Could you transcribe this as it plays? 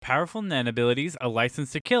powerful Nen abilities, a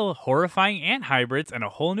license to kill, horrifying ant hybrids, and a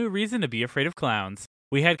whole new reason to be afraid of clowns.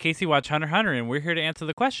 We had Casey watch Hunter x Hunter, and we're here to answer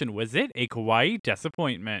the question, was it a kawaii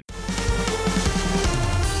disappointment?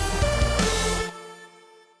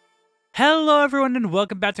 Hello, everyone, and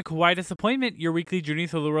welcome back to Kawaii Disappointment, your weekly journey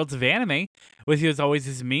through the worlds of anime. With you, as always,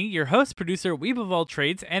 is me, your host, producer, weeb of all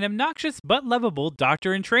trades, and obnoxious but lovable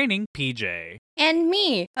doctor in training, PJ. And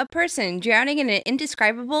me, a person drowning in an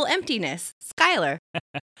indescribable emptiness, Skylar.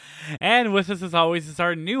 And with us, as always, is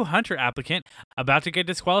our new Hunter applicant, about to get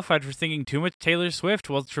disqualified for singing too much Taylor Swift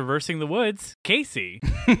while traversing the woods, Casey.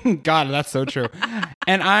 God, that's so true.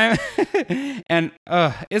 Isn't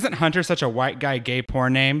Hunter such a white guy gay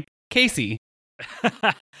porn name? Casey.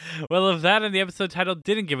 Well, if that and the episode title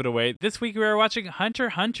didn't give it away, this week we are watching Hunter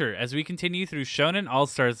x Hunter as we continue through Shonen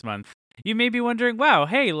All-Stars month. You may be wondering, wow,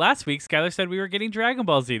 hey, last week Skylar said we were getting Dragon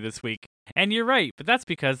Ball Z this week. And you're right, but that's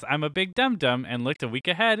because I'm a big dum-dum and looked a week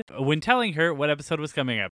ahead when telling her what episode was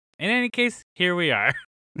coming up. In any case, here we are.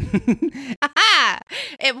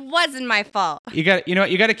 It wasn't my fault. You got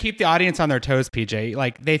to keep the audience on their toes, PJ.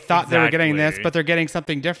 Like they thought they were getting this, but they're getting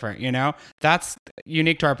something different, you know? That's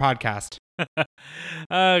unique to our podcast.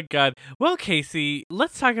 Oh, God. Well, Casey,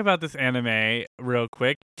 let's talk about this anime real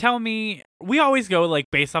quick. Tell me, we always go like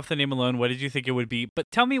based off the name alone, what did you think it would be? But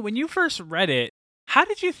tell me, when you first read it, how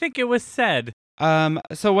did you think it was said?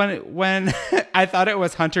 So when I thought it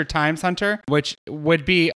was Hunter times Hunter, which would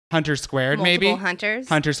be Hunter squared, Multiple hunters.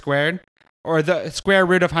 Hunter squared. Or the square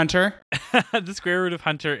root of Hunter. The square root of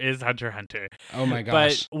Hunter is Hunter x Hunter. Oh my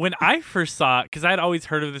gosh. But when I first saw it, because I had always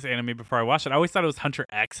heard of this anime before I watched it, I always thought it was Hunter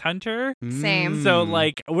x Hunter. Same. So,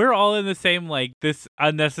 like, we're all in the same, like, this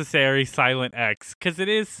unnecessary silent X, because it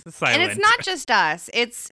is silent. And it's not just us.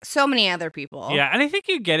 It's so many other people. Yeah, and I think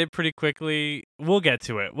you get it pretty quickly. We'll get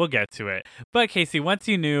to it. But, Casey, once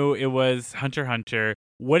you knew it was Hunter x Hunter,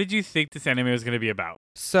 what did you think this anime was going to be about?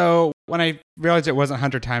 So when I realized it wasn't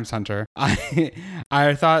Hunter times Hunter,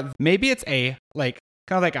 I thought maybe it's kind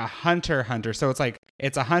of like a hunter. So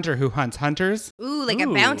it's a hunter who hunts hunters. Ooh, like a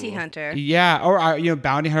bounty hunter. Yeah, or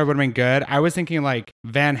bounty hunter would have been good. I was thinking like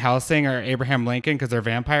Van Helsing or Abraham Lincoln because they're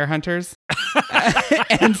vampire hunters.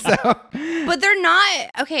 And so, but they're not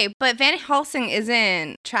okay. But Van Helsing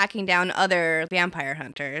isn't tracking down other vampire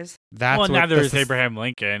hunters. Neither is Abraham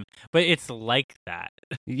Lincoln, but it's like that.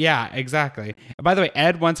 Yeah, exactly. By the way,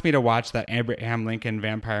 Ed wants me to watch that Abraham Lincoln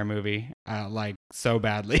vampire movie, like so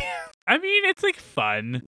badly. I mean, it's like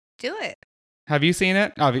fun. Do it. Have you seen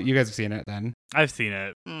it? Oh, you guys have seen it then. I've seen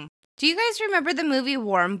it. Do you guys remember the movie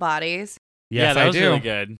Warm Bodies? Yes, that was I do. Really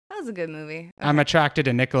good. That was a good movie. Okay. I'm attracted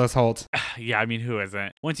to Nicholas Hoult. Yeah, I mean, who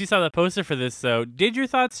isn't? Once you saw the poster for this, though, did your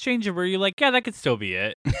thoughts change, or were you like, yeah, that could still be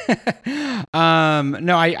it?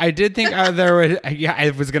 No, I did think there would. Yeah, I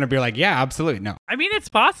was gonna be like, yeah, absolutely, no. I mean, it's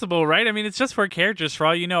possible, right? I mean, it's just 4 characters. For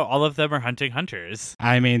all you know, all of them are hunting hunters.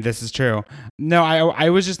 I mean, this is true. No, I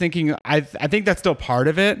was just thinking. I think that's still part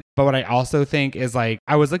of it. But what I also think is like,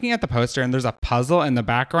 I was looking at the poster and there's a puzzle in the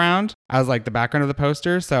background. I was like the background of the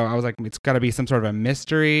poster, so I was like, it's got to be some sort of a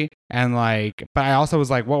mystery. And like, but I also was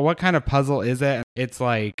like, well, what kind of puzzle is it? It's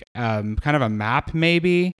like kind of a map,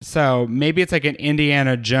 maybe. So maybe it's like an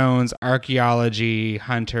Indiana Jones archaeology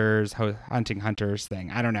hunting hunters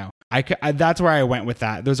thing. I don't know. That's where I went with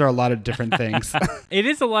that. Those are a lot of different things. It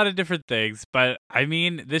is a lot of different things, but I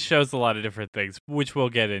mean, this shows a lot of different things, which we'll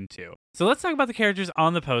get into. So let's talk about the characters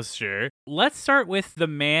on the poster. Let's start with the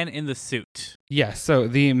man in the suit. Yes, so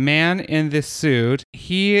the man in this suit,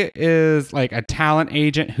 he is like a talent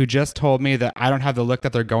agent who just told me that I don't have the look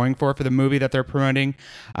that they're going for the movie that they're promoting.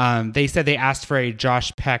 They said they asked for a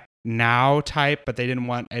Josh Peck now type, but they didn't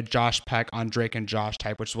want a Josh Peck on Drake and Josh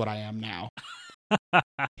type, which is what I am now.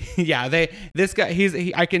 Yeah, this guy,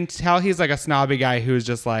 I can tell he's like a snobby guy who's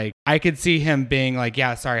just like, I could see him being like,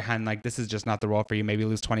 yeah, sorry, hun, like this is just not the role for you. Maybe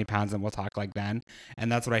lose 20 pounds and we'll talk like then.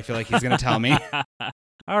 And that's what I feel like he's going to tell me.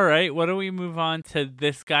 All right, why don't we move on to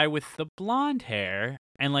this guy with the blonde hair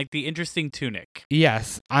and like the interesting tunic?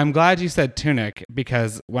 Yes, I'm glad you said tunic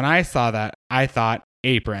because when I saw that, I thought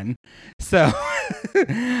apron. So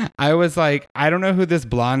I was like, I don't know who this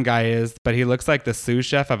blonde guy is, but he looks like the sous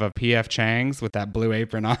chef of a P.F. Chang's with that blue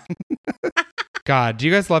apron on. God, do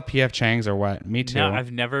you guys love P.F. Chang's or what? Me too. No,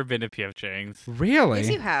 I've never been to P.F. Chang's. Really? Yes,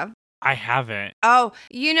 you have. I haven't. Oh,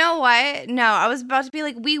 you know what? No, I was about to be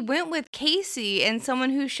like, we went with Casey and someone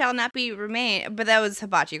who shall not be remain, but that was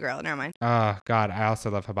Hibachi Girl. Never mind. Oh, God, I also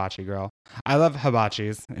love Hibachi Girl. I love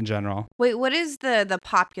hibachis in general. Wait, what is the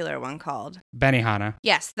popular one called? Benihana.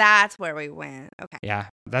 Yes, that's where we went. Okay. Yeah,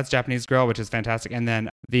 That's Japanese Grill, which is fantastic. And then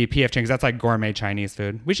the PF Chang's, that's like gourmet Chinese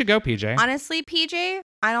food. We should go, PJ. Honestly, PJ,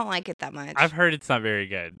 I don't like it that much. I've heard it's not very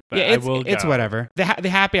good, but Yeah, I will go. it's whatever. The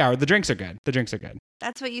happy hour, the drinks are good. The drinks are good.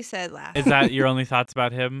 That's what you said last. Is that your only thoughts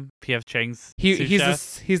about him? PF Chang's sous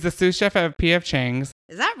chef? He's the sous chef of PF Chang's.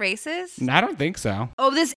 Is that racist? I don't think so.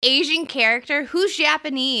 Oh, this Asian character who's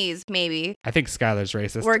Japanese, maybe, I think Skylar's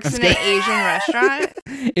racist. works I'm in just an Asian restaurant.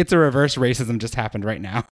 kidding. It's a reverse racism just happened right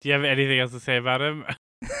now. Do you have anything else to say about him?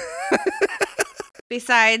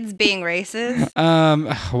 Besides being racist.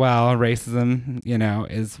 Well, racism,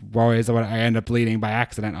 is always what I end up leading by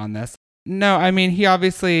accident on this. No, I mean,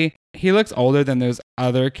 he looks older than those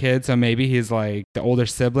other kids, so maybe he's like the older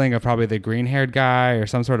sibling of probably the green-haired guy or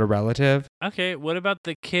some sort of relative. Okay, what about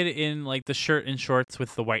the kid in like the shirt and shorts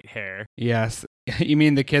with the white hair? Yes. You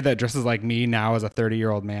mean the kid that dresses like me now as a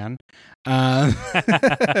 30-year-old man?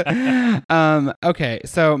 Okay,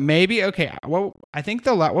 so maybe, well, I think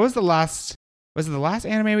what was the last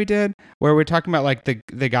anime we did where we're talking about like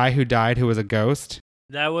the guy who died who was a ghost?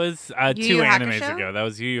 That was Yu 2 Yu animes Hakusho? ago. That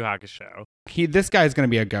was Yu Yu Hakusho. This guy's going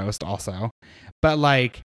to be a ghost also. But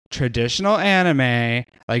like traditional anime,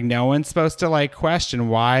 like no one's supposed to like question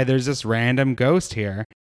why there's this random ghost here.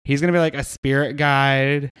 He's going to be like a spirit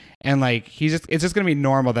guide and like it's just going to be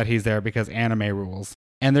normal that he's there because anime rules.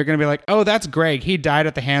 And they're going to be like, "Oh, that's Greg. He died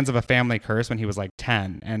at the hands of a family curse when he was like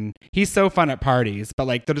 10 and he's so fun at parties." But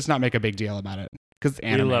like they'll just not make a big deal about it. Because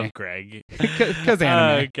anime. We love Greg. Because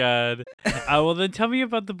anime. Oh, God. Well, then tell me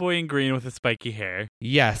about the boy in green with the spiky hair.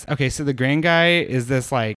 Yes. Okay, so the green guy is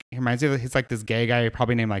this like, he reminds me of, he's like this gay guy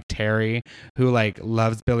probably named like Terry who like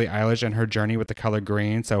loves Billie Eilish and her journey with the color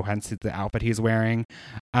green. So hence the outfit he's wearing.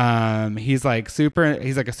 He's like a super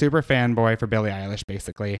fanboy for Billie Eilish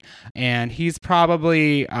basically. And he's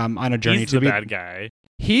probably on a journey He's to be the bad guy.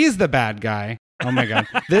 He's the bad guy. Oh my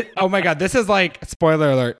god. This is like, spoiler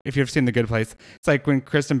alert if you've seen The Good Place. It's like when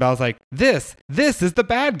Kristen Bell's like, this is the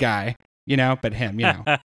bad guy, but him,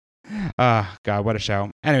 Oh god, what a show.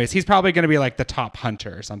 Anyways, he's probably going to be like the top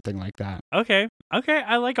hunter or something like that. Okay.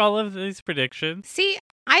 I like all of these predictions. See,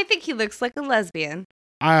 I think he looks like a lesbian.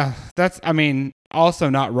 Also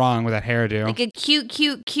not wrong with that hairdo. Like a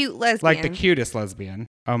cute lesbian. Like the cutest lesbian.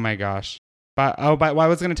 Oh my gosh. But I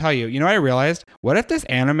was going to tell you, what I realized? What if this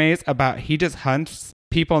anime is about he just hunts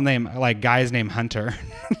people named, like guys named Hunter?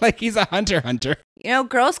 Like he's a hunter.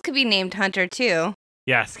 Girls could be named Hunter too.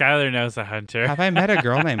 Yeah, Skylar knows a hunter. Have I met a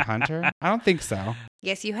girl named Hunter? I don't think so.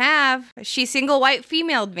 Yes, you have. She single white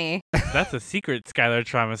femaled me. That's a secret Skylar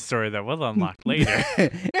trauma story that we'll unlock later.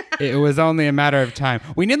 It was only a matter of time.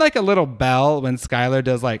 We need like a little bell when Skylar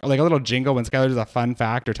does like a little jingle when Skylar does a fun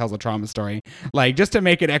fact or tells a trauma story, like just to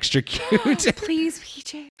make it extra cute. Please,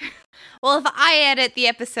 PJ. Well, if I edit the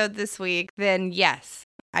episode this week, then yes,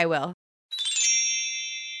 I will.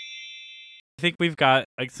 I think we've got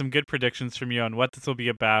like some good predictions from you on what this will be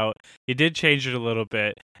about. You did change it a little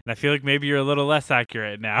bit, and I feel like maybe you're a little less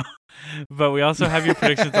accurate now. But we also have your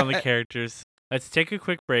predictions on the characters. Let's take a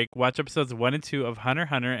quick break, watch episodes 1 and 2 of Hunter x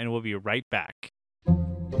Hunter, and we'll be right back.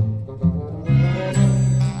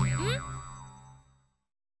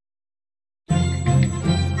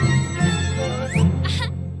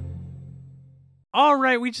 All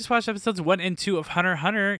right, we just watched episodes 1 and 2 of Hunter x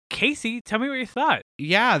Hunter. Casey, tell me what you thought.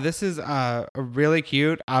 Yeah, this is really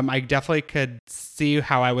cute. I definitely could see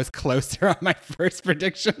how I was closer on my first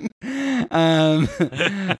prediction.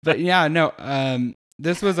 But yeah, no.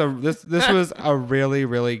 This was a really,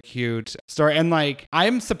 really cute story, and like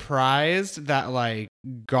I'm surprised that like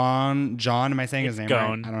John, am I saying his name right? I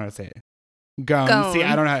don't know how to say it. Gon. See,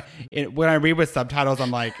 I don't know. When I read with subtitles,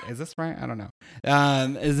 I'm like, is this right? I don't know.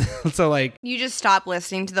 So like, you just stop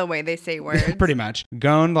listening to the way they say words. Pretty much.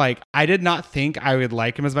 Gon, like, I did not think I would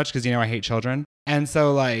like him as much because I hate children, and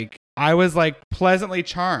so like I was like pleasantly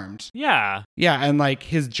charmed. Yeah, and like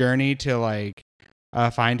his journey to like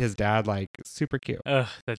find his dad, like super cute. Ugh,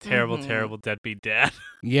 that terrible deadbeat dad.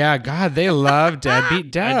 Yeah, God, they love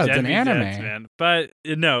deadbeat dads in anime. Dads, man. But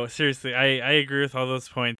no, seriously, I agree with all those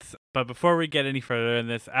points. But before we get any further in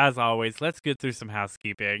this, as always, let's get through some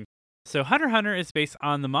housekeeping. So Hunter x Hunter is based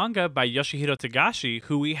on the manga by Yoshihiro Togashi,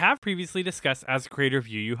 who we have previously discussed as creator of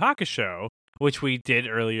Yu Yu Hakusho, which we did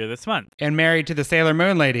earlier this month. And married to the Sailor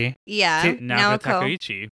Moon lady. Yeah, Naoko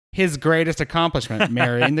Takaichi. His greatest accomplishment,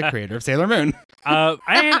 marrying the creator of Sailor Moon.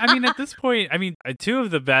 I mean, at this point, 2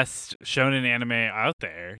 of the best shonen anime out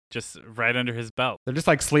there, just right under his belt. They're just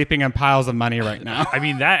like sleeping in piles of money right now. I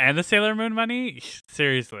mean, that and the Sailor Moon money?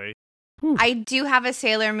 Seriously. I do have a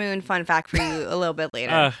Sailor Moon fun fact for you a little bit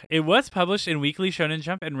later. It was published in Weekly Shonen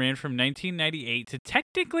Jump and ran from 1998 to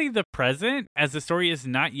technically the present, as the story is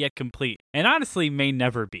not yet complete, and honestly may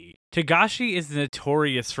never be. Togashi is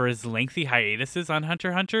notorious for his lengthy hiatuses on Hunter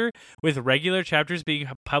x Hunter, with regular chapters being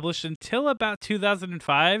published until about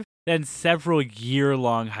 2005, then several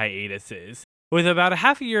year-long hiatuses, with about a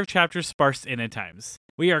half a year of chapters sparsed in at times.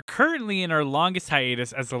 We are currently in our longest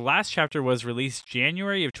hiatus, as the last chapter was released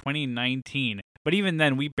January of 2019, but even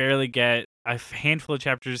then we barely get a handful of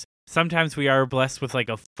chapters. Sometimes we are blessed with like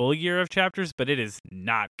a full year of chapters, but it is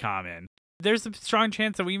not common. There's a strong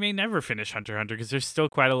chance that we may never finish Hunter x Hunter because there's still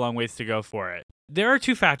quite a long ways to go for it. There are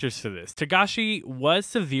two factors for this. Togashi was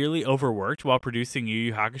severely overworked while producing Yu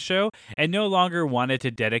Yu Hakusho and no longer wanted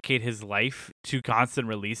to dedicate his life to constant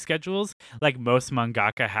release schedules like most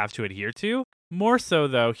mangaka have to adhere to. More so,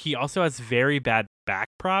 though, he also has very bad back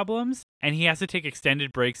problems, and he has to take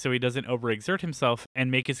extended breaks so he doesn't overexert himself and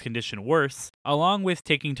make his condition worse, along with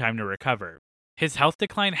taking time to recover. His health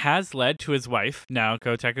decline has led to his wife,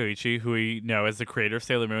 Naoko Takeuchi, who we know as the creator of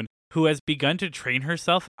Sailor Moon, who has begun to train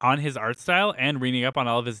herself on his art style and reading up on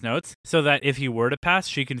all of his notes so that if he were to pass,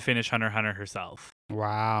 she can finish Hunter x Hunter herself.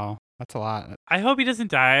 Wow. That's a lot. I hope he doesn't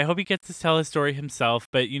die. I hope he gets to tell his story himself.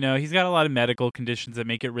 But, he's got a lot of medical conditions that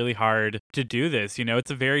make it really hard to do this. It's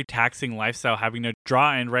a very taxing lifestyle having to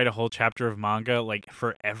draw and write a whole chapter of manga like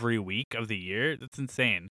for every week of the year. That's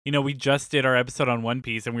insane. We just did our episode on One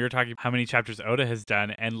Piece and we were talking how many chapters Oda has done.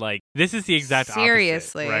 And like, this is the exact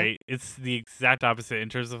Seriously. opposite, right? It's the exact opposite in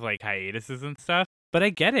terms of like hiatuses and stuff. But I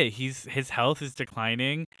get it. His health is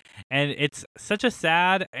declining, and it's such a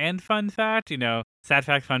sad and fun fact, sad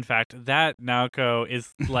fact, fun fact, that Naoko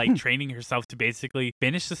is like training herself to basically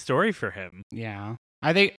finish the story for him. Yeah.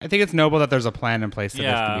 I think it's noble that there's a plan in place for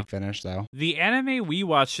this to be finished, though. The anime we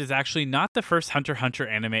watched is actually not the first Hunter x Hunter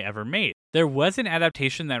anime ever made. There was an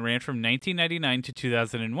adaptation that ran from 1999 to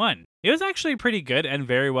 2001. It was actually pretty good and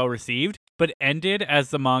very well received, but ended as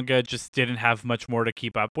the manga just didn't have much more to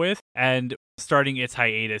keep up with and starting its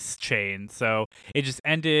hiatus chain. So it just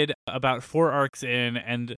ended about 4 arcs in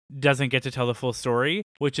and doesn't get to tell the full story,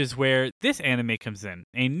 which is where this anime comes in.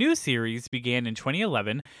 A new series began in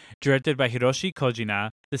 2011, directed by Hiroshi Kojina.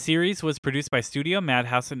 The series was produced by Studio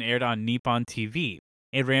Madhouse and aired on Nippon TV.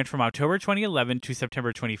 It ran from October 2011 to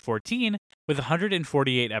September 2014 with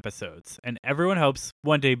 148 episodes, and everyone hopes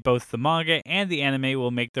one day both the manga and the anime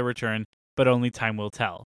will make their return, but only time will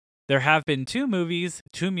tell. There have been 2 movies,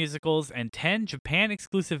 2 musicals, and 10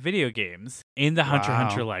 Japan-exclusive video games in the Hunter x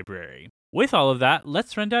Hunter library. With all of that,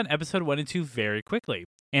 let's run down episode 1 and 2 very quickly.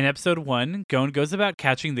 In episode 1, Gon goes about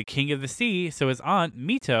catching the King of the Sea, so his aunt,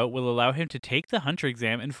 Mito, will allow him to take the Hunter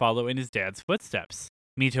exam and follow in his dad's footsteps.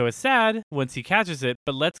 Mito is sad once he catches it,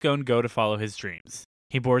 but lets Gon go to follow his dreams.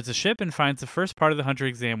 He boards a ship and finds the first part of the Hunter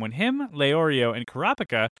exam when him, Leorio, and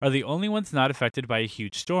Kurapika are the only ones not affected by a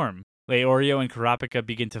huge storm. Leorio and Kurapika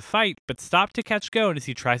begin to fight, but stop to catch Gon as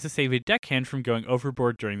he tries to save a deckhand from going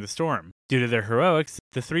overboard during the storm. Due to their heroics,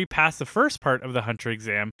 the 3 pass the first part of the Hunter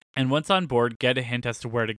exam, and once on board, get a hint as to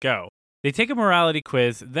where to go. They take a morality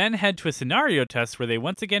quiz, then head to a scenario test where they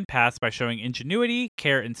once again pass by showing ingenuity,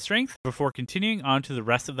 care, and strength before continuing on to the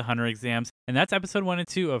rest of the Hunter exams, and that's episode 1 and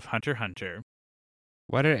 2 of Hunter x Hunter.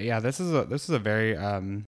 This is a very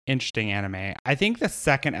interesting anime. I think the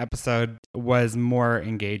second episode was more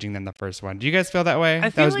engaging than the first one. Do you guys feel that way?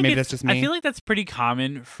 That's just me. I feel like that's pretty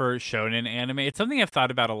common for shonen anime. It's something I've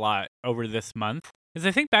thought about a lot over this month. As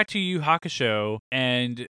I think back to Yu Yu Hakusho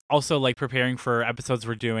and also like preparing for episodes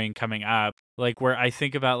we're doing coming up, like where I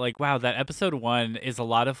think about like, wow, that episode 1 is a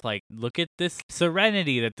lot of like, look at this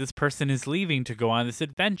serenity that this person is leaving to go on this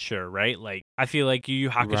adventure, right? Like I feel like Yu Yu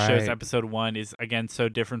Hakusho's episode 1 is again so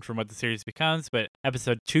different from what the series becomes, but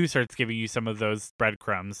episode 2 starts giving you some of those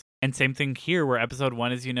breadcrumbs. And same thing here where episode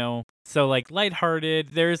 1 is, so like lighthearted.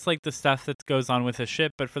 There's like the stuff that goes on with the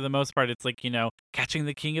ship, but for the most part it's like, catching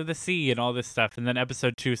the King of the Sea and all this stuff. And then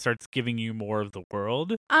episode 2 starts giving you more of the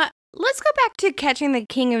world. Let's go back to catching the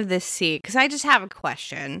King of the Sea, because I just have a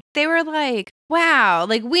question. They were like, wow,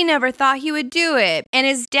 like we never thought he would do it. And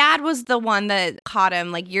his dad was the one that caught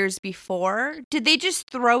him like years before. Did they just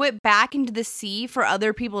throw it back into the sea for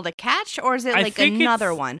other people to catch? Or is it like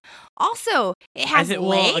another one? Also, it has legs.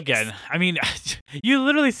 Well, again, I mean, you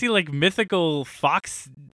literally see like mythical fox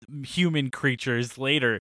human creatures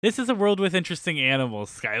later. This is a world with interesting animals,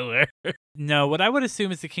 Skylar. No, what I would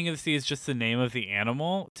assume is the King of the Sea is just the name of the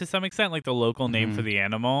animal to some extent, like the local name for the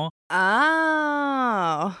animal.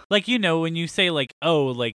 Oh. Like, when you say like, oh,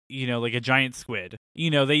 like, like a giant squid,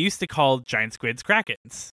 they used to call giant squids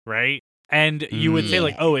krakens, right? And you would say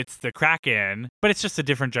like, Yeah. oh, it's the Kraken, but it's just a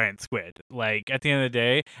different giant squid. Like at the end of the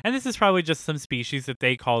day, and this is probably just some species that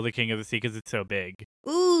they call the king of the sea because it's so big.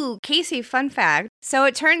 Ooh, Casey, fun fact. So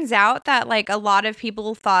it turns out that like a lot of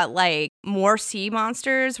people thought like more sea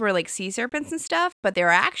monsters were like sea serpents and stuff, but they were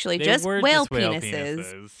actually They just were whale just whale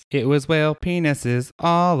penises. It was whale penises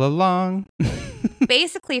all along.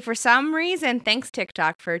 Basically, for some reason, thanks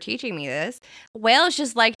TikTok for teaching me this, whales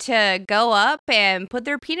just like to go up and put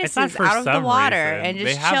their It's not penises for out of the some water reason. and They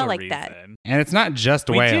just have chill a like that. reason. And it's not just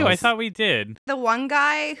We whales. do. I thought we did. The one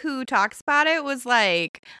guy who talks about it was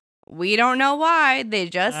like, we don't know why, they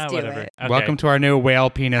just do Whatever. it. Okay. Welcome to our new whale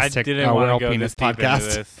penis I didn't whale want to go penis this deep into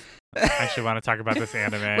podcast. this. I actually want to talk about this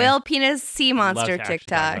anime. Whale penis sea Love monster to actually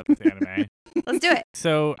talk TikTok. about this anime. Let's do it.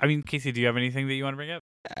 So, I mean, Casey, do you have anything that you want to bring up?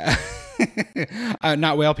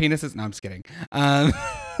 Not whale penises. No, I'm just kidding.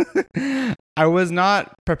 I was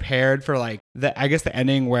not prepared for like the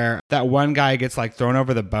ending where that one guy gets like thrown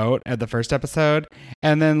over the boat at the first episode,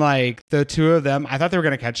 and then like the two of them, I thought they were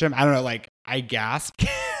gonna catch him. I don't know, like I gasped,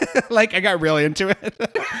 like I got really into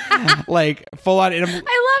it, like full on. I love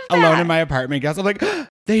that. Alone in my apartment, guys. I'm like,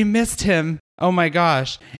 they missed him. Oh my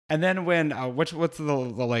gosh! And then when what's the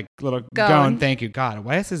like little Gon? Thank you, God.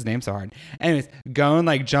 Why is his name so hard? Anyways, Gon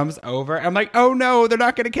like jumps over. I'm like, oh no, they're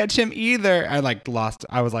not gonna catch him either. I like lost.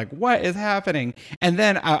 I was like, what is happening? And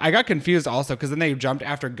then I got confused also because then they jumped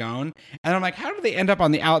after Gon, and I'm like, how did they end up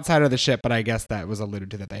on the outside of the ship? But I guess that was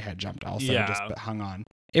alluded to that they had jumped also, Yeah. just hung on.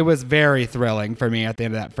 It was very thrilling for me at the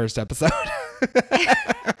end of that first episode.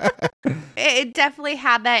 It definitely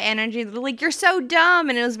had that energy. Like, you're so dumb.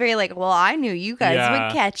 And it was very like, well, I knew you guys Yeah.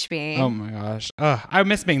 would catch me. Oh my gosh. I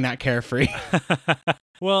miss being that carefree.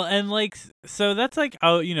 Well, and like, so that's like,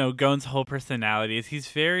 oh, you know, Gon's whole personality is he's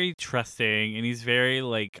very trusting and he's very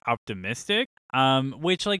like optimistic,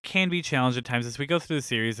 which like can be challenged at times as we go through the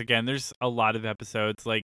series. Again, there's a lot of episodes.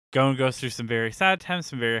 Like, Gon goes through some very sad times,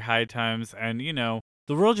 some very high times, and you know,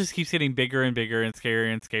 the world just keeps getting bigger and bigger and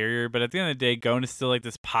scarier and scarier. But at the end of the day, Gon is still like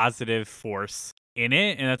this positive force in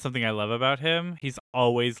it, and that's something I love about him. He's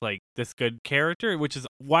always like this good character, which is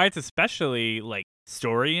why it's especially like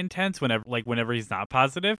story intense whenever he's not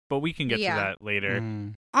positive, but we can get to that later.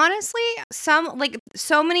 Honestly,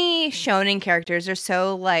 so many shonen characters are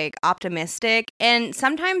so like optimistic, and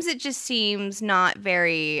sometimes it just seems not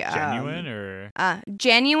very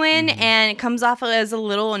genuine, and it comes off as a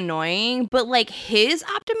little annoying. But like his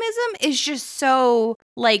optimism is just so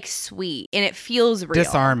like sweet, and it feels real.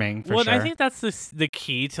 Disarming. For sure. I think that's the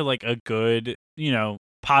key to like a good, you know,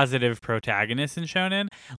 positive protagonist in shonen.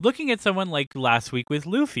 Looking at someone like last week with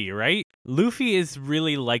Luffy, right? Luffy is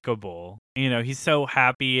really likable. You know, he's so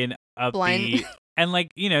happy and upbeat. Blunt. And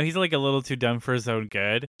like, you know, he's like a little too dumb for his own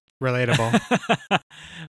good. Relatable.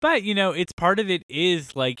 But, you know, it's part of it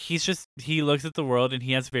is like he looks at the world and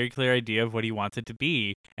he has a very clear idea of what he wants it to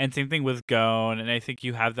be. And same thing with Gon, and I think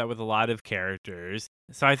you have that with a lot of characters.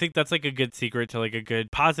 So I think that's like a good secret to like a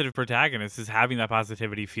good positive protagonist is having that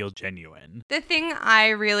positivity feel genuine. The thing I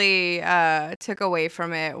really took away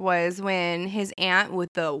from it was when his aunt with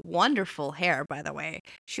the wonderful hair, by the way,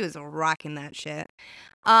 she was rocking that shit,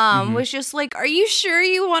 was just like, are you sure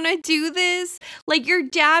you want to do this? Like, your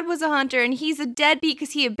dad was a hunter and he's a deadbeat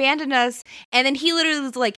because he abandoned us. And then he literally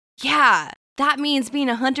was like, yeah, that means being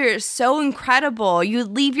a hunter is so incredible. You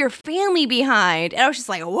leave your family behind. And I was just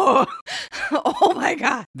like, whoa, oh my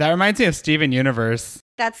God. That reminds me of Steven Universe.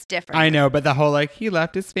 That's different. I know, but the whole like, he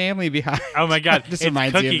left his family behind. Oh my God, just it's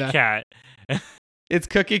reminds Cookie me of that. Cat. It's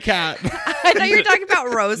Cookie Cat. I thought you were talking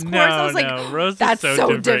about Rose Course. I was like, Rose that's is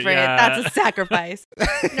so different. Yeah. That's a sacrifice.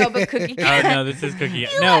 No, but Cookie Cat. Oh no, this is Cookie Cat.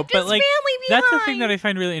 He No, left but his like family that's the behind. thing that I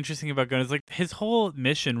find really interesting about Gon is like his whole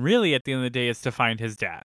mission really at the end of the day is to find his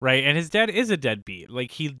dad, right? And his dad is a deadbeat.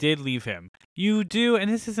 Like he did leave him. You do, and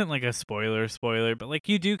this isn't like a spoiler, but like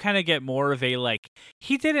you do kind of get more of a like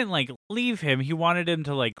he didn't like leave him. He wanted him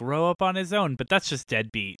to like grow up on his own, but that's just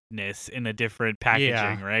deadbeatness in a different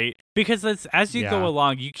packaging, right? Because as you go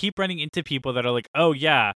along, you keep running into people that are like, oh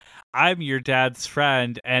yeah, I'm your dad's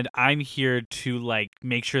friend and I'm here to like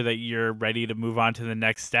make sure that you're ready to move on to the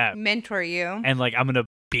next step. Mentor you. And like, I'm going to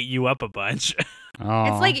beat you up a bunch.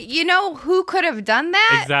 Aw. It's like, you know who could have done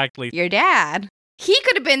that? Exactly. Your dad. He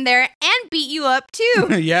could have been there and beat you up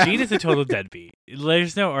too. Yeah. Gene is a total deadbeat.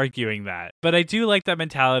 There's no arguing that. But I do like that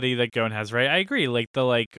mentality that Gon has, right? I agree. Like the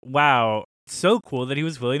like, wow, so cool that he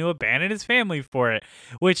was willing to abandon his family for it.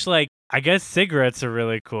 Which like, I guess cigarettes are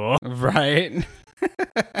really cool. Right.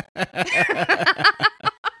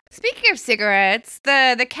 Speaking of cigarettes,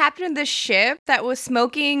 the captain of the ship that was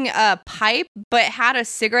smoking a pipe but had a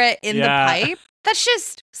cigarette in the pipe, that's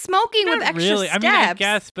just smoking with Not extra really. steps. I mean, I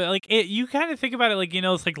guess, but like you kind of think about it, like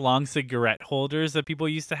it's like long cigarette holders that people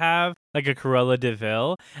used to have, like a Corolla de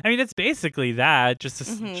Vil. I mean, it's basically that, just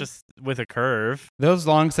just with a curve. Those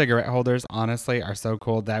long cigarette holders, honestly, are so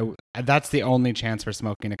cool that that's the only chance for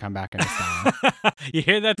smoking to come back into style. You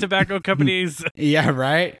hear that, tobacco companies? Yeah,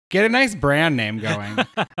 right? Get a nice brand name going.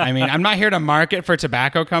 I mean, I'm not here to market for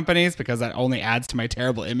tobacco companies because that only adds to my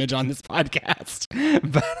terrible image on this podcast.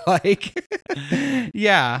 But like,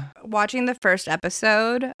 yeah. Watching the first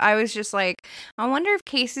episode, I was just like, I wonder if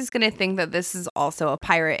Casey's going to think that this is also a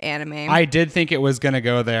pirate anime. I did think it was going to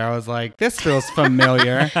go there. I was like, this feels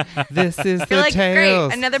familiar. This is the like, tales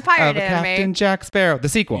great, another pirate of anime. Captain Jack Sparrow, the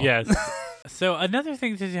sequel. Yes. So another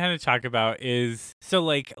thing to kind of talk about is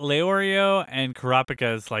like Leorio and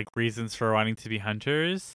Kurapika's like reasons for wanting to be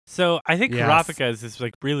hunters. So I think Yes. Kurapika's is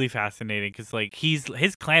like really fascinating because like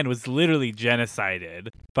his clan was literally genocided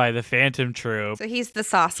by the Phantom Troop. So he's the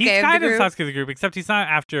Sasuke He's of the kind of group. Sasuke of the group, except he's not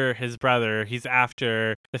after his brother. He's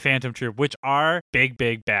after the Phantom Troop, which are big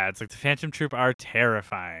bads. Like the Phantom Troop are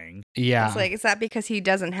terrifying. Yeah. It's like, is that because he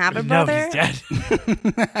doesn't have a No, brother? he's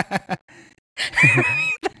dead.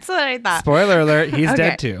 That's what I thought. Spoiler alert, he's Okay.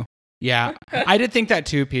 dead too. Yeah. I did think that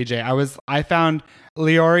too, PJ. I found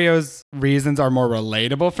Leorio's reasons are more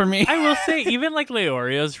relatable for me. I will say, even like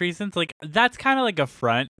Leorio's reasons, like that's kind of like a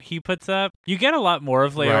front he puts up. You get a lot more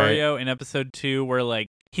of Leorio in episode 2, where like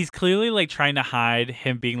he's clearly like trying to hide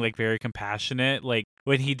him being like very compassionate. Like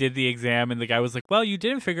when he did the exam and the guy was like, well, you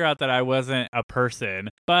didn't figure out that I wasn't a person,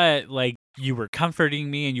 but like you were comforting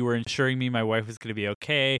me and you were ensuring me my wife was going to be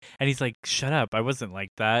okay. And he's like, shut up, I wasn't like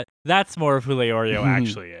that. That's more of who Leorio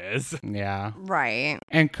actually is. Yeah. Right.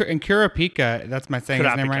 And Kurapika, that's my saying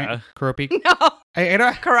his name right? Kurapika. No, I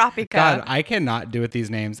don't, Kurapika. God, I cannot do with these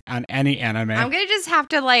names on any anime. I'm going to just have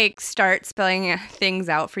to like start spelling things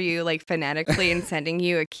out for you like phonetically and sending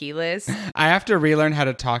you a key list. I have to relearn how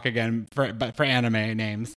to talk again for anime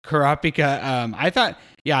names. Kurapika, I thought,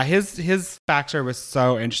 yeah, his backstory was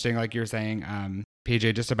so interesting, like you were saying,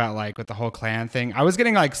 PJ, just about like with the whole clan thing. I was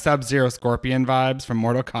getting like Sub-Zero Scorpion vibes from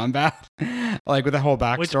Mortal Kombat, like with the whole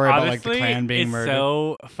backstory Which, about like honestly, the clan being it's murdered.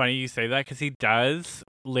 so funny you say that because he does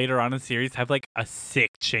later on in the series have like a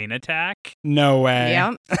sick chain attack. No way.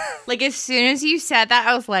 Yep. Like as soon as you said that,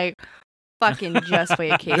 I was like, fucking just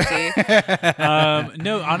wait, Casey.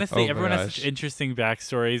 No, honestly, Oh, everyone has gosh. such interesting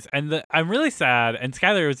backstories, and I'm really sad. And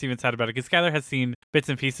Skylar was even sad about it because Skylar has seen bits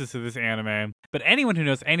and pieces of this anime. But anyone who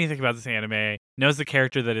knows anything about this anime knows the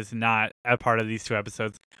character that is not a part of these 2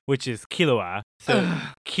 episodes, which is Killua. So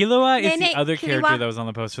Killua is the other character Killua. that was on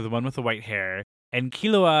the poster, the one with the white hair. And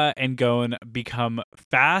Killua and Gon become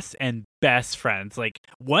fast and best friends. Like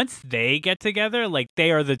once they get together, like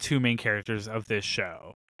they are the 2 main characters of this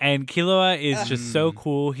show. And Killua is just so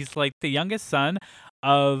cool. He's like the youngest son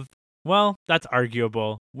of, well, that's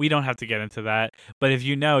arguable. We don't have to get into that. But if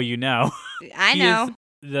you know, you know. I He know.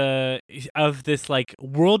 is of this like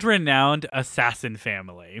world-renowned assassin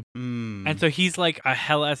family. Mm. And so he's like a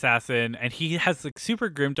hell assassin, and he has like super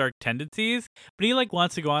grimdark tendencies, but he like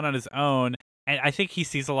wants to go on his own. And I think he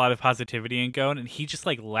sees a lot of positivity in Gon, and he just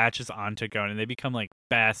like latches onto Gon, and they become like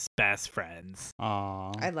best friends.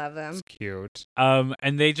 Aw, I love them. it's cute.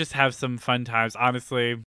 And they just have some fun times.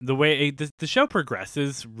 Honestly, the way the show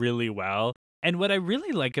progresses really well. And what I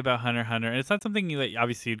really like about Hunter x Hunter, and it's not something that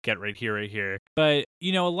obviously you'd get right here, but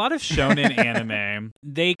you know, a lot of shonen anime,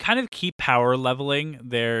 they kind of keep power leveling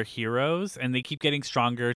their heroes, and they keep getting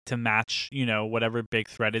stronger to match, you know, whatever big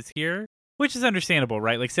threat is here, which is understandable,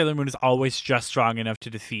 right? Like Sailor Moon is always just strong enough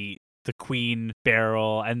to defeat the Queen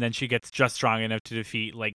Beryl, and then she gets just strong enough to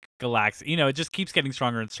defeat like Galax. You know, it just keeps getting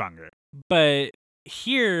stronger and stronger. But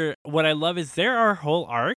here, what I love is there are whole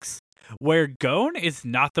arcs where Gon is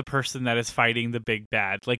not the person that is fighting the big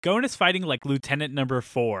bad. Like Gon is fighting like Lieutenant Number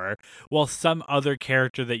 4, while some other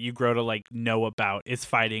character that you grow to like know about is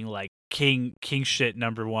fighting like King shit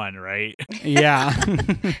number 1, right? Yeah.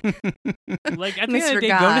 Like at the end of the day,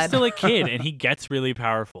 Gon is still a kid and he gets really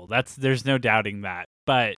powerful. There's no doubting that.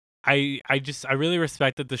 But I really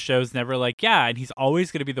respect that the show's never like, yeah, and he's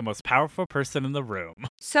always going to be the most powerful person in the room.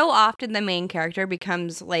 So often the main character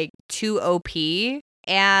becomes like too OP,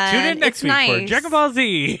 and Tune in next it's week nice. for Dragon Ball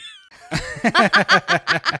Z.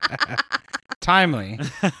 Timely.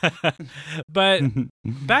 But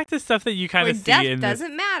back to stuff that you kind Where of see death in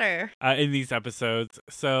doesn't matter. in these episodes.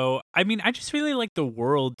 So, I mean, I just really like the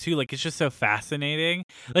world too. Like, it's just so fascinating.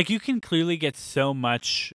 Like, you can clearly get so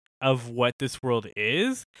much of what this world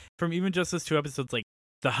is from even just those 2 episodes. Like,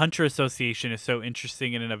 the Hunter Association is so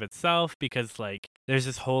interesting in and of itself because like there's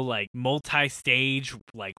this whole like multi-stage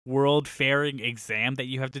like world-faring exam that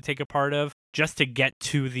you have to take a part of just to get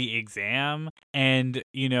to the exam. And,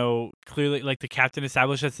 you know, clearly like the captain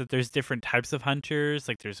establishes that there's different types of hunters,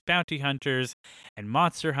 like there's bounty hunters and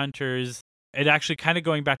monster hunters. It actually kind of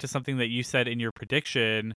going back to something that you said in your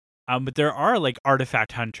prediction. But there are like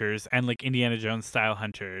artifact hunters and like Indiana Jones style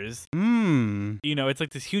hunters. You know, it's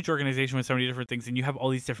like this huge organization with so many different things, and you have all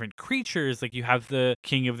these different creatures. Like you have the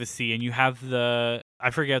King of the Sea, and you have the, I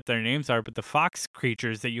forget what their names are, but the fox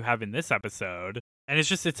creatures that you have in this episode. And it's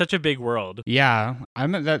such a big world. Yeah,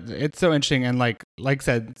 it's so interesting. And like I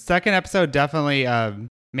said, second episode definitely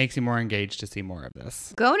makes you more engaged to see more of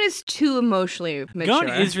this. Gon is too emotionally mature. Gon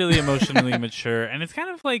is really emotionally mature, and it's kind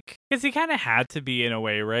of like, because he kind of had to be in a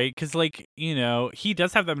way, right? Because, like, you know, he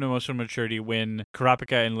does have that emotional maturity when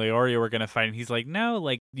Kurapika and Leorio were going to fight, and he's like, no,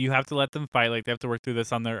 like, you have to let them fight, like, they have to work through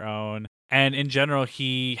this on their own. And in general,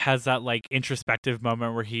 he has that, like, introspective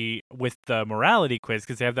moment where with the morality quiz,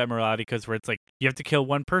 because they have that morality quiz where it's like, you have to kill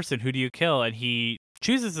one person, who do you kill? And he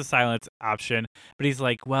chooses the silence option, but he's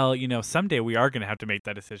like, well, you know, someday we are going to have to make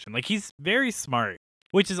that decision. Like, he's very smart,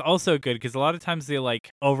 which is also good because a lot of times the like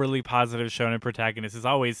overly positive shonen protagonist is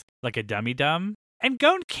always like a dummy dumb. And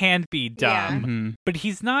Gon can be dumb, but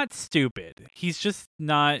he's not stupid. He's just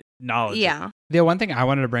not knowledgeable. Yeah. The one thing I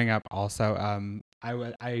wanted to bring up also,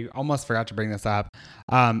 I almost forgot to bring this up.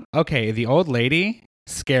 Okay, the old lady,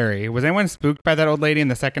 scary. Was anyone spooked by that old lady in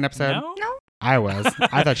the second episode? No. I was.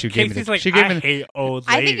 I thought she gave me Casey's the. like, She gave I me. hate old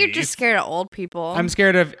ladies. I think you're just scared of old people. I'm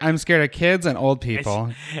scared of kids and old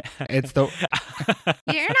people. It's the.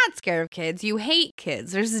 You're not scared of kids. You hate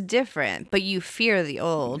kids. There's a difference, but you fear the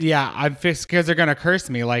old. Yeah, I'm scared they're gonna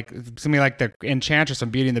curse me. Like something like the Enchantress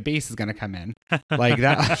from Beauty and the Beast is gonna come in, like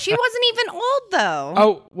that. She wasn't even old though.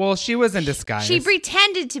 Oh well, she was in disguise. She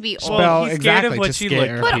pretended to be old. Well, he's scared exactly, of what to she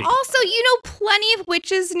scare looked But like. also, you know plenty of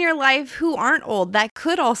witches in your life who aren't old that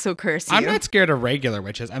could also curse you. I'm not scared of regular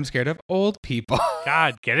witches. I'm scared of old people.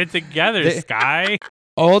 God, get it together, Sky.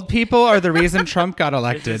 Old people are the reason Trump got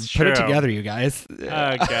elected. This is Put it true. together, you guys.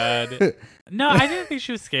 Oh, God. No, I didn't think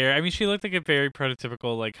she was scary. I mean, she looked like a very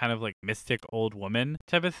prototypical, like, kind of like mystic old woman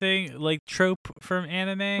type of thing, like trope from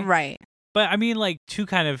anime. Right. But I mean, like, to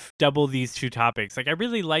kind of double these two topics, like, I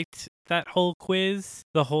really liked that whole quiz,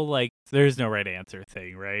 the whole, like, there's no right answer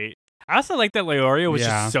thing, right? I also like that Leorio was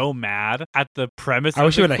Yeah. just so mad at the premise I of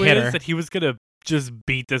wish he the would've hit quiz her. that he was going to just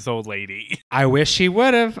beat this old lady. I wish he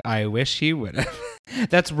would have.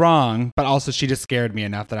 That's wrong. But also, she just scared me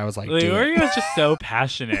enough that I was like, dude. Leorio is just so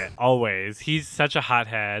passionate, always. He's such a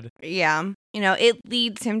hothead. Yeah. You know, it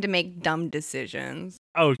leads him to make dumb decisions.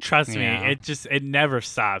 Oh, trust Yeah. me, it never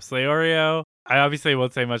stops. Leorio, I obviously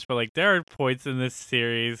won't say much, but like there are points in this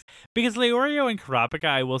series because Leorio and Kurapika,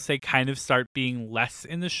 I will say, kind of start being less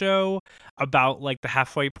in the show about like the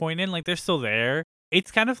halfway point in. Like they're still there.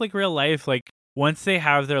 It's kind of like real life. Like once they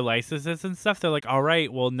have their licenses and stuff, they're like, all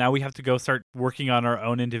right, well, now we have to go start working on our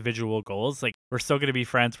own individual goals. Like we're still going to be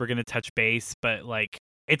friends. We're going to touch base, but like,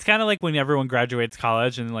 it's kind of like when everyone graduates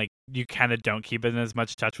college and like you kind of don't keep in as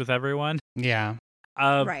much touch with everyone. Yeah.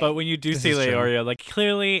 Right. But when you do This see is true. Leorio, like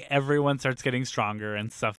clearly everyone starts getting stronger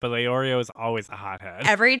and stuff, but Leorio is always a hothead.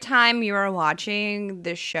 Every time you were watching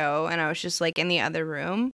this show and I was just like in the other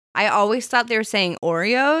room, I always thought they were saying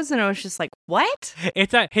Oreos and I was just like, what?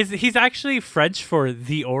 It's he's actually French for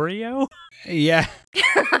the Oreo. Yeah.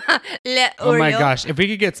 Le Oh my Oreo. gosh. If we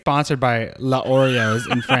could get sponsored by La Oreos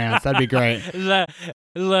in France, that'd be great.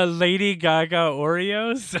 La Lady Gaga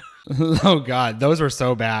Oreos. Oh God, those were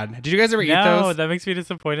so bad. Did you guys ever eat No, those? that makes me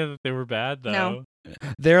disappointed that they were bad though. No.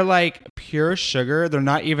 They're like pure sugar. They're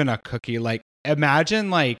not even a cookie. Like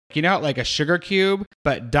imagine like, you know, like a sugar cube,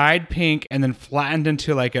 but dyed pink and then flattened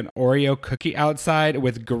into like an Oreo cookie outside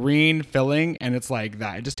with green filling. And it's like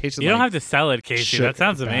that. It just tastes You like don't have to sell it, Casey. sugar That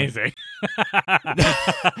sounds bad. amazing.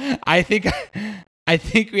 I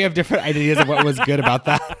think we have different ideas of what was good about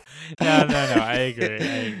that. No. I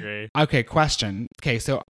agree. Okay, question. Okay,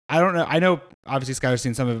 so I don't know. I know obviously Skylar's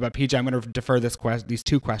seen some of it, but PJ, I'm going to defer these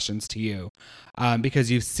two questions to you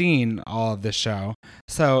because you've seen all of this show.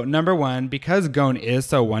 So number one, because Gon is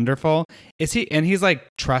so wonderful, he's like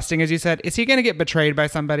trusting, as you said, is he going to get betrayed by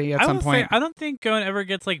somebody at some point? I don't think Gon ever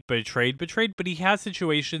gets like betrayed, but he has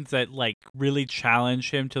situations that like really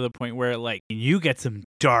challenge him to the point where like you get some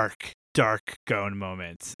dark Gon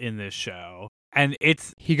moments in this show. And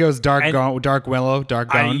He goes dark Willow, dark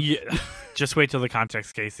Gon. Just wait till the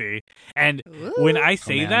context, Casey. And when I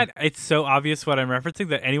say man. that, it's so obvious what I'm referencing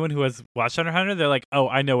that anyone who has watched Hunter x Hunter, they're like, oh,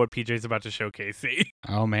 I know what PJ's about to show Casey.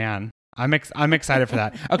 Oh man. I'm excited for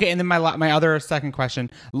that. Okay, and then my other second question,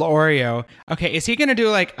 Leorio. Okay, is he gonna do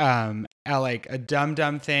like a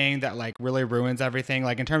dumb thing that like really ruins everything?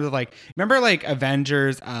 Like in terms of like, remember like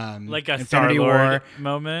Avengers, like a Infinity Star-Lord War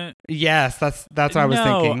moment. Yes, that's what I was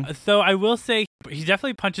thinking. So I will say he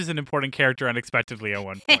definitely punches an important character unexpectedly at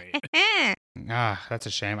one point. That's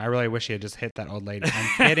a shame. I really wish he had just hit that old lady.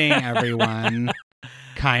 I'm kidding, everyone.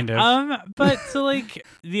 Kind of. But so like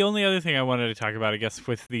the only other thing I wanted to talk about, I guess,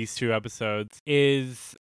 with these two episodes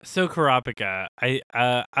is so Kurapika.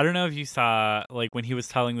 I don't know if you saw like when he was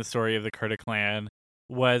telling the story of the Kurta clan,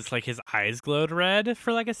 was like his eyes glowed red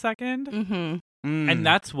for like a second. Mm-hmm. And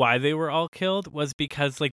that's why they were all killed, was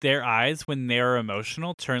because like their eyes, when they're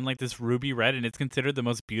emotional, turn like this ruby red, and it's considered the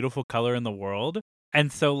most beautiful color in the world.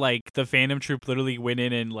 And so like the Phantom Troop literally went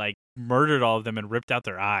in and like murdered all of them and ripped out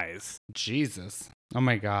their eyes. Jesus. Oh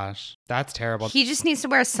my gosh. That's terrible. He just needs to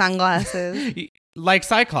wear sunglasses. Like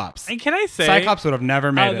Cyclops. And can I say, Cyclops would have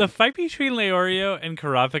never made the it. fight between Leorio and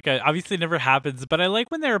Kurapika obviously never happens, but I like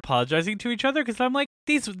when they're apologizing to each other, because I'm like,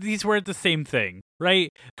 these weren't the same thing, right?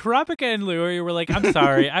 Kurapika and Leorio were like, I'm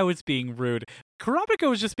sorry, I was being rude. Kurapika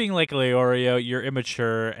was just being like, Leorio, you're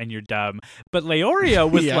immature and you're dumb. But Leorio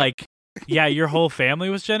was like, yeah, your whole family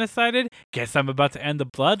was genocided? Guess I'm about to end the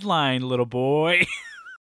bloodline, little boy.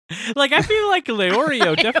 Like, I feel like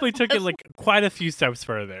Leorio definitely took it like quite a few steps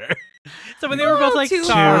further. So when they were both like,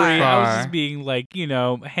 sorry, I was just being like,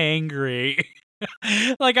 hangry.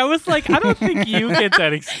 Like, I was like, I don't think you get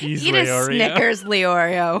that excuse, Eat Leorio. a Snickers,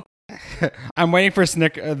 Leorio. I'm waiting for this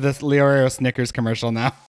Leorio Snickers commercial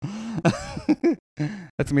now.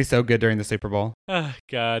 That's gonna be so good during the Super Bowl. Oh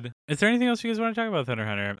God! Is there anything else you guys want to talk about with Hunter x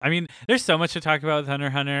Hunter? I mean, there's so much to talk about with Hunter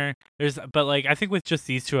x Hunter. But like, I think with just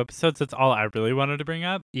these two episodes, that's all I really wanted to bring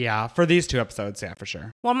up. Yeah, for these two episodes, yeah, for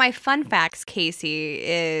sure. Well, my fun facts, Casey,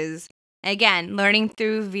 is again learning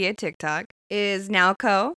through via TikTok. Is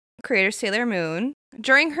Naoko, creator Sailor Moon,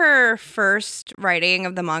 during her first writing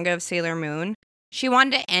of the manga of Sailor Moon, she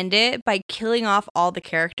wanted to end it by killing off all the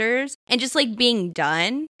characters and just like being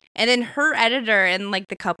done. And then her editor and like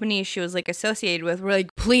the company she was like associated with were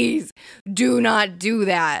like, please do not do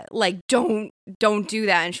that. Like, don't do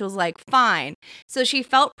that. And she was like, fine. So she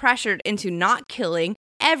felt pressured into not killing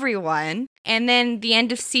everyone. And then the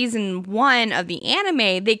end of season 1 of the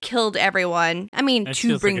anime, they killed everyone. I mean, That to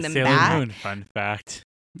feels bring like a them Sailor back. Moon fun fact.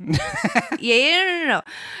 No.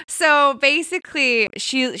 So basically,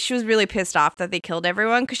 she was really pissed off that they killed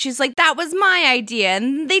everyone because she's like, that was my idea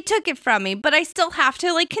and they took it from me, but I still have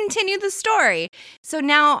to like continue the story. So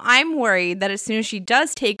now I'm worried that as soon as she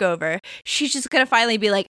does take over, she's just gonna finally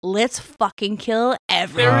be like, let's fucking kill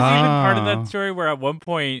everyone. There was even part of that story where at one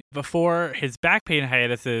point, before his back pain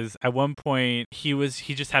hiatuses, at one point he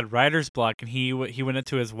just had writer's block, and he went up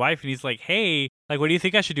to his wife and he's like, hey, like, what do you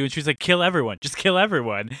think I should do? And she's like, kill everyone, just kill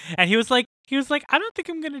everyone. And he was like, I don't think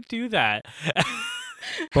I'm gonna do that.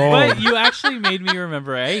 But you actually made me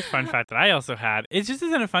remember a fun fact that I also had. It just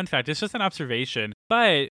isn't a fun fact, it's just an observation.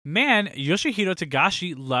 But man, Yoshihiro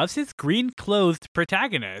Togashi loves his green-clothed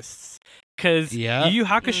protagonists. Because Yu Yu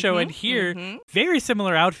Hakusho and here, very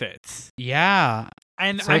similar outfits. Yeah.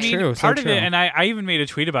 And so I mean, true, part so of it, and I even made a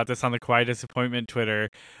tweet about this on the Quiet Disappointment Twitter,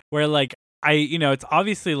 where like, it's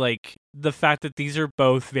obviously like the fact that these are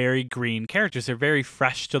both very green characters. They're very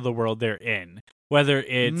fresh to the world they're in. Whether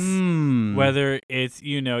it's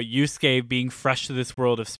Yusuke being fresh to this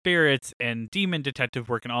world of spirits and demon detective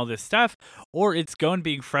work and all this stuff, or it's Gon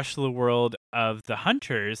being fresh to the world of the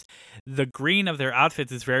hunters, the green of their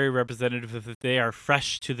outfits is very representative of that they are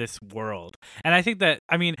fresh to this world. And I think that,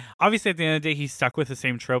 I mean, obviously at the end of the day, he's stuck with the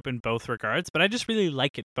same trope in both regards, but I just really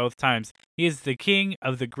like it both times. He is the king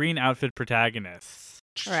of the green outfit protagonists.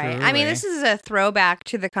 Right. I mean, this is a throwback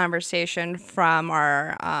to the conversation from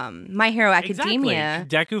our My Hero Academia.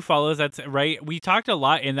 Exactly. Deku follows, that's right. We talked a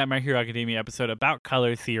lot in that My Hero Academia episode about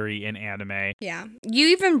color theory in anime. Yeah. You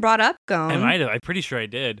even brought up Gon. I might have. I'm pretty sure I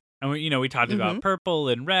did. And we talked about purple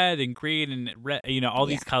and red and green and red, all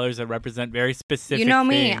these colors that represent very specific You know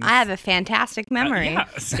me, things. I have a fantastic memory. Yeah,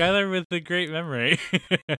 Skylar with the great memory.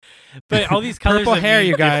 But all these colors purple that hair, mean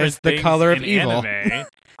you guys, different the color of things evil. in anime.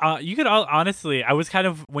 You could all honestly, I was kind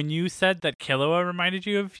of, when you said that Killua reminded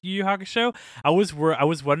you of Yu Yu Hakusho, I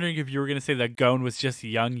was wondering if you were going to say that Gon was just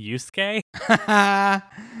young Yusuke.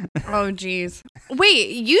 Oh, geez.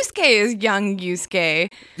 Wait, Yusuke is young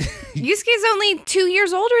Yusuke. Yusuke's only 2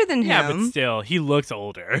 years older than him. Yeah, but still, he looks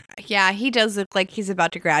older. Yeah, he does look like he's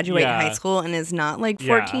about to graduate Yeah. high school and is not like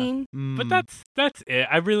Yeah. 14. But that's it.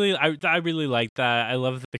 I really like that. I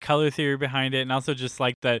love the color theory behind it, and also just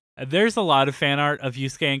like that there's a lot of fan art of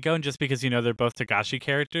Yusuke and Gon just because they're both Togashi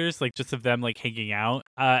characters, like just of them like hanging out.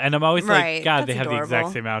 And I'm always Right, like, God, they that's have the exact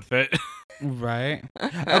adorable. same outfit. Right.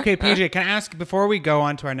 Okay, PJ, can I ask before we go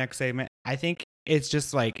on to our next segment? I think it's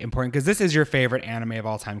just like important because this is your favorite anime of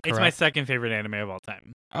all time, correct? It's my second favorite anime of all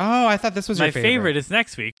time. Oh, I thought this was My your favorite. is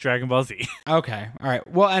next week, Dragon Ball Z. Okay. All right.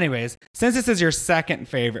 Well, anyways, since this is your second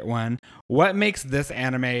favorite one, what makes this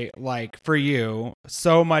anime, like, for you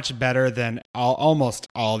so much better than almost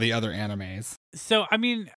all the other animes? So, I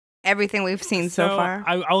mean, Everything we've seen so far.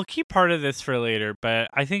 I'll keep part of this for later, but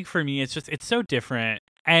I think for me, it's so different.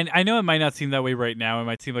 And I know it might not seem that way right now. It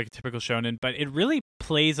might seem like a typical shonen, but it really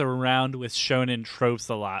plays around with shonen tropes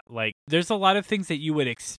a lot. Like, there's a lot of things that you would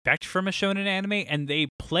expect from a shonen anime, and they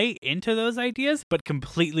play into those ideas, but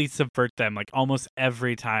completely subvert them, like, almost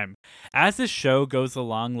every time. As the show goes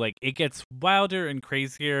along, like, it gets wilder and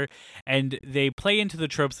crazier, and they play into the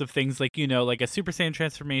tropes of things like, like a Super Saiyan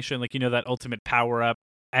transformation, like, that ultimate power-up.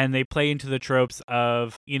 And they play into the tropes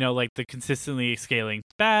of, like the consistently scaling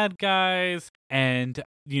bad guys and,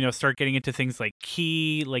 start getting into things like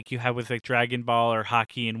ki, like you have with like Dragon Ball or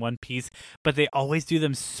Haki in One Piece. But they always do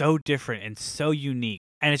them so different and so unique.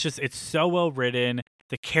 And it's so well written.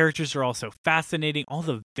 The characters are also fascinating. All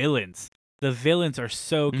the villains are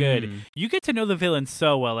so good. You get to know the villains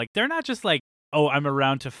so well. Like, they're not just like, oh, I'm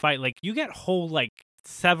around to fight. Like, you get whole, like,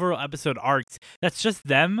 several episode arcs that's just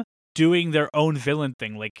them doing their own villain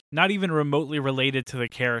thing, like not even remotely related to the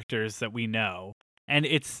characters that we know. And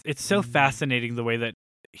it's so fascinating the way that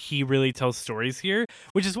he really tells stories here,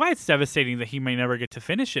 which is why it's devastating that he may never get to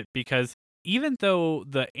finish it, because even though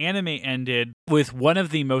the anime ended with one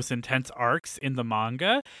of the most intense arcs in the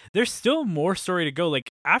manga, there's still more story to go. Like,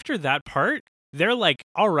 after that part, they're like,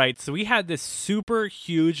 all right, so we had this super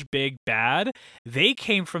huge big bad. They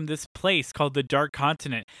came from this place called the Dark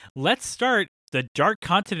Continent. Let's start the Dark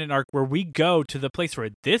Continent arc where we go to the place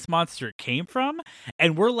where this monster came from,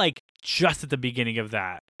 and we're like just at the beginning of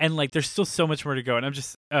that. And like, there's still so much more to go. And I'm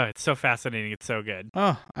just, it's so fascinating. It's so good.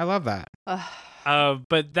 Oh, I love that.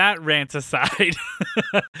 But that rant aside,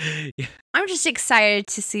 I'm just excited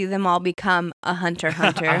to see them all become a hunter.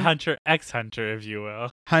 a hunter, ex-hunter, if you will.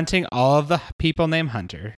 Hunting all of the people named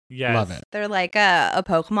Hunter. Yes. Love it. They're like a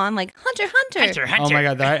Pokemon, like Hunter. Oh my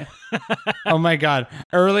God. Oh my God.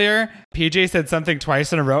 Earlier, PJ said something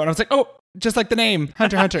twice in a row, and I was like, oh, just like the name,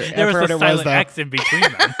 Hunter. There was a silent X in between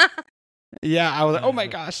them. Yeah, I was like, oh my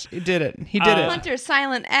gosh, he did it. He did it. Hunter,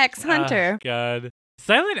 Silent X, Hunter. God.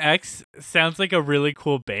 Silent X sounds like a really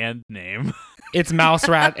cool band name. It's Mouse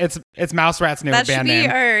Rat. It's Mouse Rat's new That band should be name.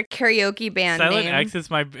 our karaoke band Silent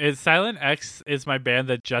name. Silent X is my band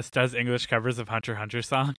that just does English covers of Hunter x Hunter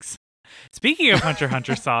songs. Speaking of Hunter x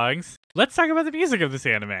Hunter songs, let's talk about the music of this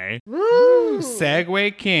anime. Woo!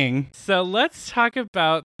 Segway King. So let's talk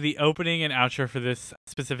about the opening and outro for this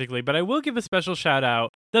specifically, but I will give a special shout out.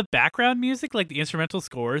 The background music, like the instrumental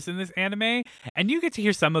scores in this anime, and you get to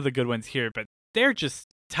hear some of the good ones here, but they're just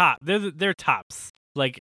top. They're tops.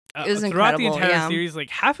 Like, It was throughout the incredible, entire yeah. series, like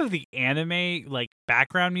half of the anime like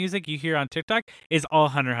background music you hear on TikTok is all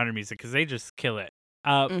Hunter x Hunter music because they just kill it.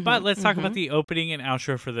 But let's talk about the opening and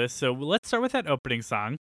outro for this. So let's start with that opening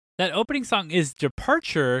song. That opening song is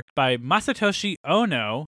Departure by Masatoshi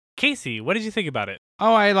Ono. Casey, what did you think about it?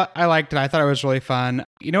 Oh, I liked it. I thought it was really fun.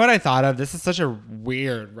 You know what I thought of? This is such a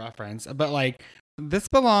weird reference, but like, this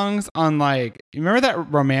belongs on, like, you remember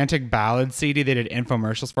that romantic ballad CD they did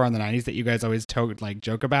infomercials for in the 90s that you guys always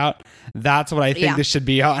joke about? That's what I think this should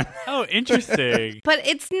be on. Oh, interesting. But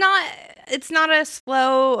it's not a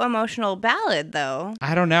slow emotional ballad though.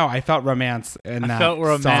 I don't know. I felt romance in that I felt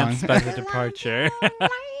romanced song. by the Departure.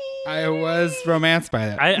 I was romanced by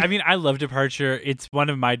that. I mean, I love Departure. It's one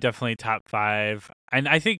of my definitely top 5. And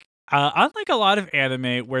I think, unlike a lot of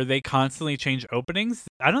anime where they constantly change openings,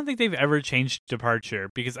 I don't think they've ever changed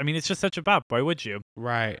Departure because, I mean, it's just such a bop. Why would you?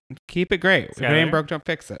 Right. Keep it great. If it ain't broke, don't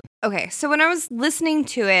fix it. Okay, so when I was listening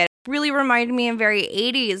to it, really reminded me of very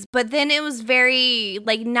 80s, but then it was very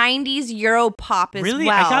like 90s Euro pop as Really?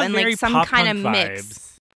 well, I got and very like some pop kind of punk mix.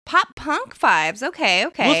 vibes. Pop punk vibes. Okay.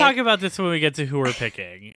 We'll talk about this when we get to who we're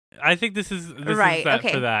picking. I think this is Right, that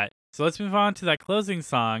okay. for that. So let's move on to that closing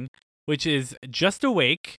song, which is Just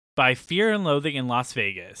Awake by Fear and Loathing in Las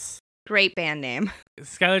Vegas. Great band name.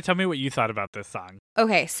 Skylar, tell me what you thought about this song.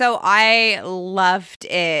 Okay, so I loved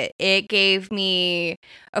it. It gave me...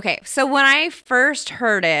 Okay, so when I first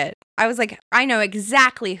heard it, I was like, I know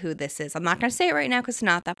exactly who this is. I'm not going to say it right now because it's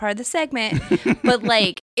not that part of the segment. But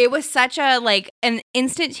like, it was such a like an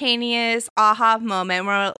instantaneous aha moment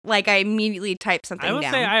where like I immediately typed something I will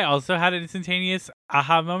down. say I also had an instantaneous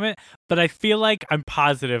aha moment, but I feel like I'm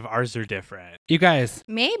positive ours are different. You guys,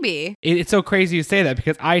 Maybe. it's so crazy you say that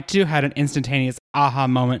because I too had an instantaneous aha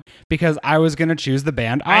moment because I was going to choose the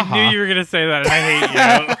band Aha. I knew you were going to say that, and I hate you.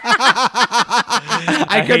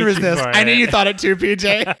 I couldn't hate you resist. for I knew it. you thought it too,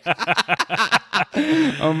 PJ.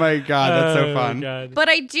 Oh my God, that's so Oh, fun. God. But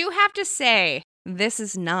I do have to say, this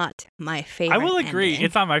is not my favorite. I will agree. ending.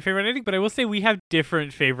 It's not my favorite ending, but I will say we have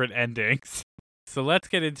different favorite endings. So let's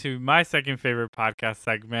get into my second favorite podcast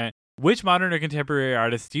segment. Which modern or contemporary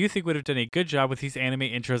artists do you think would have done a good job with these anime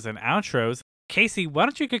intros and outros? Casey, why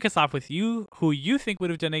don't you kick us off with who you think would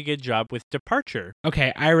have done a good job with Departure?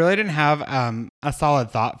 Okay, I really didn't have a solid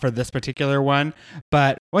thought for this particular one,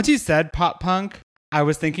 but once you said pop punk, I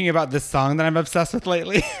was thinking about this song that I'm obsessed with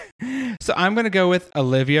lately. So I'm going to go with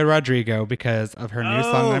Olivia Rodrigo because of her new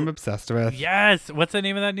song that I'm obsessed with. Yes. What's the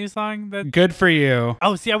name of that new song? Good for You.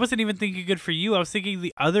 Oh, see, I wasn't even thinking Good For You. I was thinking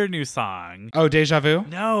the other new song. Oh, Deja Vu?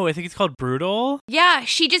 No, I think it's called Brutal. Yeah,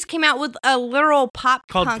 she just came out with a literal pop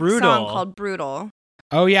Called punk Brutal. song called Brutal.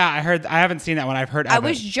 Oh, yeah, I haven't seen that one. I've heard of I it.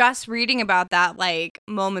 was just reading about that like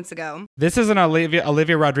moments ago. This is an Olivia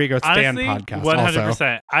Rodrigo stan Honestly, podcast 100%.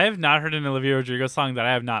 also. I have not heard an Olivia Rodrigo song that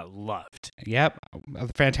I have not loved. Yep,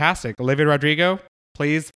 fantastic. Olivia Rodrigo,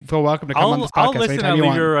 please feel welcome to come on this I'll podcast listen to anytime you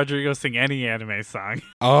Olivia want. Rodrigo sing any anime song.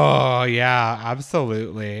 Oh, yeah,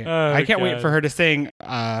 absolutely. Oh, I can't wait God. for her to sing,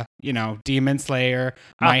 Demon Slayer,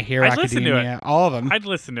 My Hero I'd listen to Academia, all of them. I'd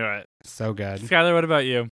listen to it. So good. Skylar, what about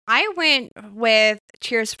you? I went with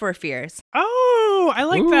Cheers for Fears. Oh, I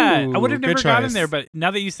like that. I would have Ooh, never good gotten choice. there, but now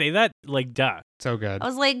that you say that, like, duh. So good. I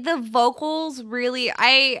was like, the vocals really,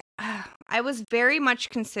 I was very much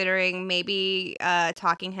considering maybe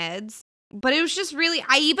Talking Heads, but it was just really,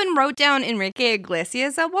 I even wrote down Enrique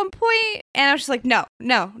Iglesias at one point, and I was just like, no.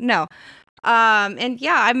 And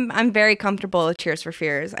yeah, I'm very comfortable with Cheers for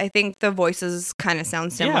Fears. I think the voices kind of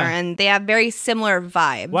sound similar, Yeah. and they have very similar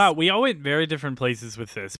vibes. Wow, we all went very different places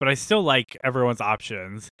with this, but I still like everyone's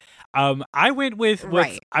options. I went with what's,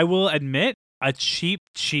 Right. I will admit, a cheap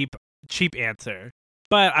answer.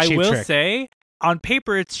 But I Cheap will trick. say, on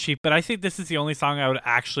paper it's cheap, but I think this is the only song I would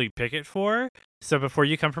actually pick it for. So before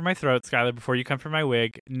you come for my throat, Skylar, before you come for my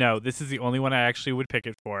wig, no, this is the only one I actually would pick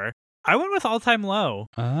it for. I went with All Time Low.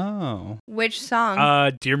 Oh. Which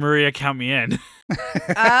song? Dear Maria, Count Me In.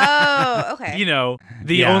 Oh, okay. You know,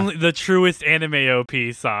 Yeah. the truest anime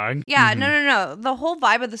OP song. Yeah, Mhm. no. The whole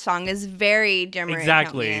vibe of the song is very Dear Maria, Count Me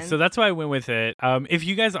Exactly. In. So that's why I went with it. If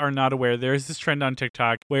you guys are not aware, there's this trend on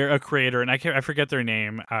TikTok where a creator, and I forget their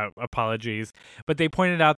name, apologies, but they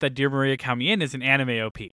pointed out that Dear Maria, Count Me In is an anime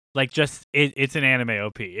OP. Like, just, it's an anime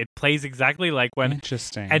OP. It plays exactly like when,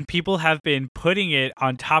 Interesting. and people have been putting it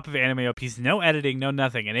on top of anime OPs, no editing, no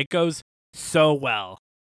nothing, and it goes so well.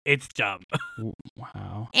 It's dumb.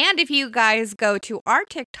 Wow. And if you guys go to our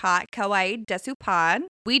TikTok, Kawaii Desu Pod,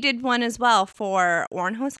 we did one as well for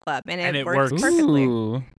Oran Host Club, and it works works. perfectly.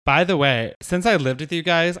 Ooh. By the way, since I lived with you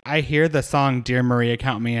guys, I hear the song Dear Maria,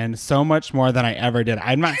 Count Me In so much more than I ever did.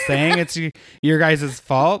 I'm not saying it's your guys'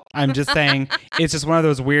 fault. I'm just saying it's just one of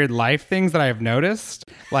those weird life things that I've noticed.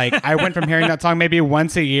 Like, I went from hearing that song maybe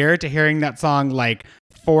once a year to hearing that song like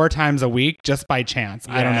 4 times a week just by chance.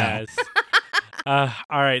 I don't know. Yes. All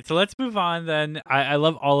right, so let's move on then. I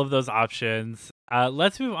love all of those options.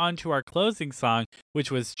 Let's move on to our closing song, which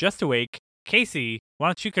was Just Awake. Casey, why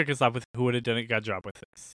don't you kick us off with who would have done a good job with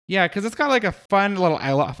this? Yeah, because it's got like a fun little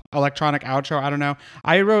electronic outro. I don't know.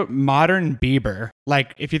 I wrote Modern Bieber.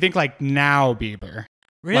 Like, if you think like now Bieber.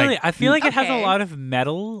 Really? Like, I feel like it has a okay. lot of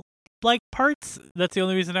metal like parts. That's the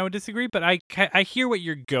only reason I would disagree, but I hear what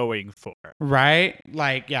you're going for. Right?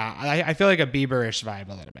 Like, yeah, I feel like a Bieber-ish vibe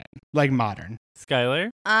a little bit. Like modern. Skylar?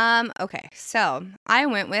 Okay, so I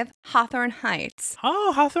went with Hawthorne Heights.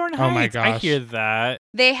 Oh, Hawthorne Heights. Oh my I gosh. hear that.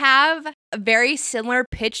 They have a very similar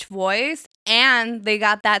pitched voice, and they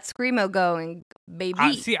got that screamo going,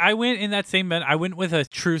 baby. See, I went in that same band. I went with a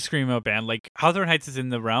true screamo band. Like, Hawthorne Heights is in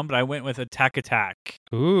the realm, but I went with Attack Attack.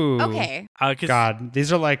 Ooh. Okay. 'Cause- God,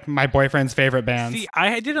 these are like my boyfriend's favorite bands. See,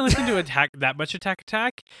 I didn't listen to Attack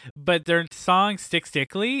Attack, but their song Stick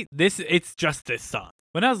Stickly, it's just this song.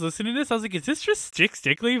 When I was listening to this, I was like, is this just Stick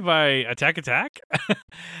Stickly by Attack Attack?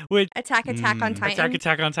 Which Attack on Titan.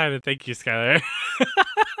 Attack on Titan. Thank you, Skylar.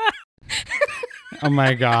 Oh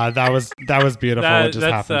my God, that was beautiful. What just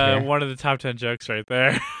that's happened here. one of the top 10 jokes right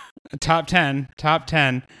there. Top 10. Oh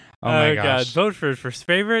my God. gosh. Vote for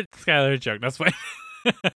favorite Skylar joke. That's fine.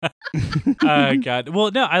 Oh God.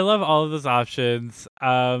 Well, no, I love all of those options.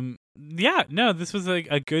 Yeah, no, this was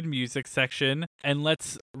a good music section, and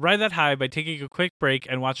let's ride that high by taking a quick break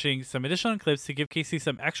and watching some additional clips to give Casey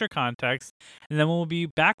some extra context, and then we'll be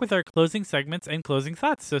back with our closing segments and closing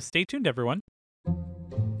thoughts. So stay tuned, everyone.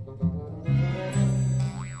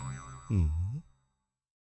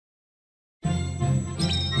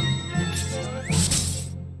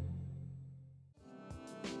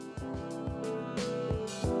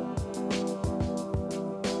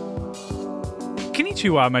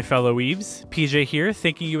 Konnichiwa, my fellow weebs. PJ here,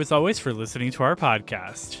 thanking you as always for listening to our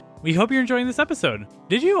podcast. We hope you're enjoying this episode.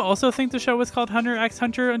 Did you also think the show was called Hunter x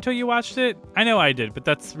Hunter until you watched it? I know I did, but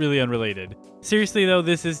that's really unrelated. Seriously though,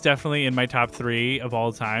 this is definitely in my top 3 of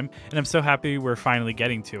all time, and I'm so happy we're finally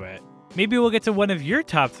getting to it. Maybe we'll get to one of your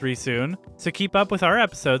top 3 soon, so keep up with our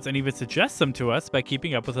episodes and even suggest them to us by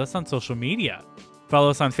keeping up with us on social media. Follow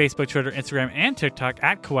us on Facebook, Twitter, Instagram, and TikTok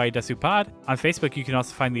at Kawaii Desu Pod. On Facebook, you can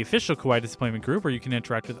also find the official Kawaii Disappointment group where you can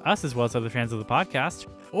interact with us as well as other fans of the podcast.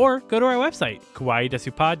 Or go to our website,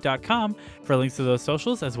 kawaiidesupod.com, for links to those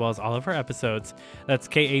socials as well as all of our episodes. That's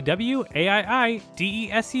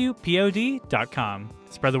KAWAIIDESUPOD.com.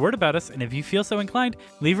 Spread the word about us, and if you feel so inclined,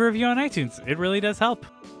 leave a review on iTunes. It really does help.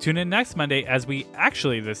 Tune in next Monday as we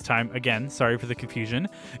actually this time, again, sorry for the confusion,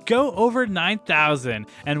 go over 9,000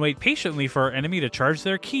 and wait patiently for our enemy to charge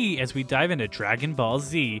their ki as we dive into Dragon Ball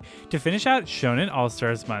Z to finish out Shonen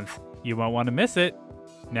All-Stars month. You won't want to miss it.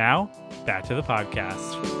 Now, back to the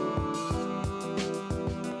podcast.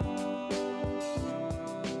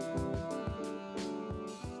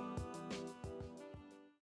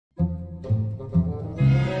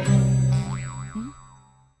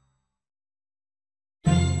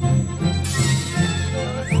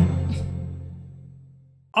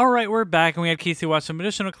 All right, we're back, and we had Casey watch some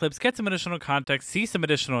additional clips, get some additional context, see some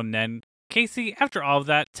additional Nen. Casey, after all of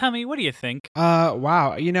that, tell me, what do you think?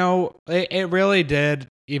 Wow. You know, it really did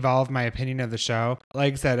evolve my opinion of the show.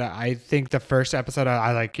 Like I said, I think the first episode,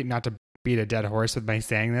 I like, not to beat a dead horse with my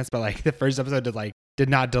saying this, but like the first episode did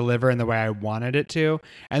not deliver in the way I wanted it to.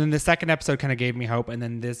 And then the second episode kind of gave me hope. And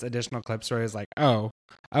then this additional clip story is like, oh,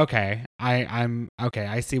 okay, I'm okay.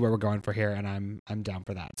 I see where we're going for here, and I'm down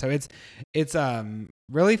for that. So it's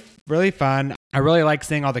really, really fun. I really like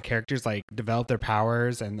seeing all the characters like develop their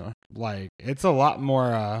powers, and like it's a lot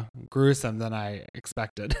more gruesome than I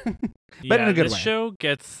expected. But in a good way. This show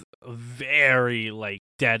gets very like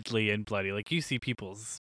deadly and bloody. Like you see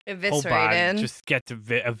people's whole body just get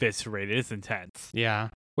eviscerated. It's intense. Yeah.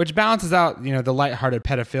 Which balances out, you know, the lighthearted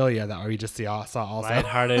pedophilia that we just saw also.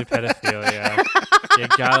 Lighthearted pedophilia. You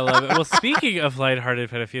gotta love it. Well, speaking of lighthearted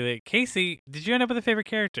pedophilia, Casey, did you end up with a favorite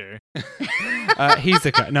character?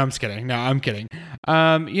 Hisoka. No, I'm just kidding. No, I'm kidding.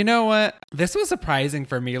 You know what? This was surprising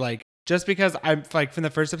for me, like, just because I'm like from the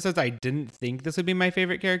first episodes, I didn't think this would be my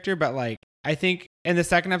favorite character, but like I think in the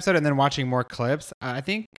second episode and then watching more clips, I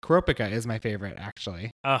think Kurapika is my favorite, actually.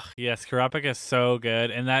 Oh, yes. Kurapika is so good.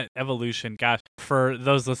 And that evolution, gosh, for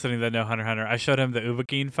those listening that know Hunter x Hunter, I showed him the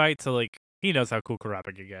Ubagin fight, so like he knows how cool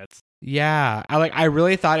Kurapika gets. Yeah. I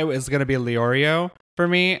really thought it was going to be Leorio for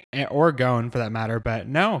me, or Gon for that matter, but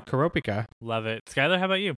no, Kurapika. Love it. Skylar, how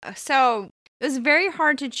about you? So it was very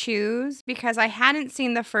hard to choose because I hadn't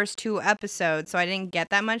seen the first 2 episodes, so I didn't get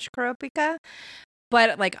that much Kurapika.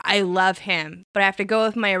 But, like, I love him. But I have to go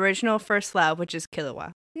with my original first love, which is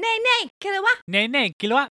Killua. Nay, Killua! Nay,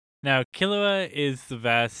 Killua! Now, Killua is the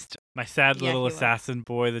best. My sad little assassin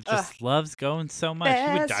boy that just loves Gon so much.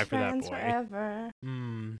 He would die for that boy. Forever.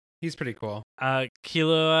 He's pretty cool.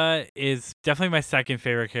 Killua is definitely my second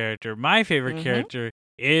favorite character. My favorite character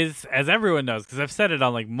is, as everyone knows, because I've said it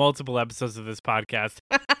on, like, multiple episodes of this podcast,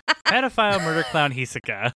 pedophile murder clown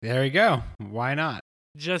Hisoka. There you go. Why not?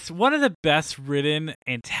 Just one of the best written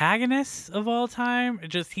antagonists of all time.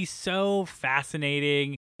 Just he's so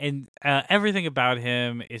fascinating, and everything about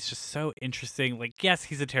him is just so interesting. Like, yes,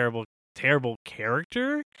 he's a terrible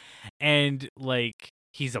character, and like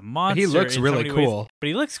he's a monster. But he looks really cool. Ways, but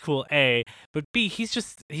he looks cool, A. But B, he's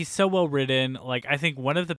so well written. Like, I think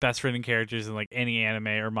one of the best written characters in like any anime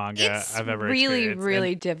or manga I've ever experienced. It's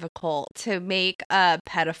really difficult to make a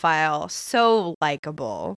pedophile so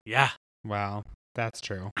likable. Yeah. Wow. That's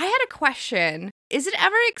true. I had a question. Is it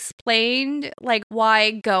ever explained, like,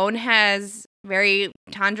 why Gon has very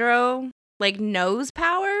Tanjiro, like, nose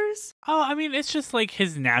powers? Oh, I mean, it's just, like,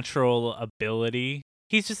 his natural ability.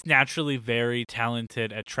 He's just naturally very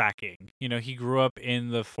talented at tracking. You know, he grew up in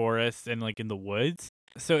the forest and, like, in the woods.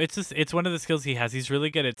 So it's one of the skills he has. He's really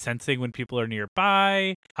good at sensing when people are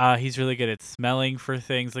nearby. He's really good at smelling for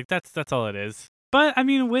things. Like, that's all it is. But, I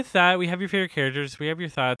mean, with that, we have your favorite characters. We have your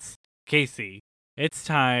thoughts. Casey, It's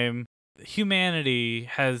time. Humanity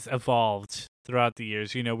has evolved throughout the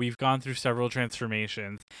years. We've gone through several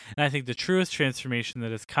transformations. And I think the truest transformation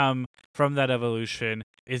that has come from that evolution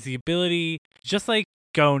is the ability, just like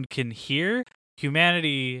Gon can hear,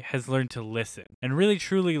 humanity has learned to listen and really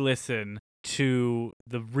truly listen to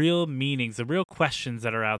the real meanings, the real questions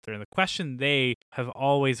that are out there. And the question they have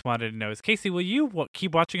always wanted to know is, Casey, will you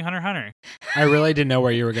keep watching Hunter x Hunter? I really didn't know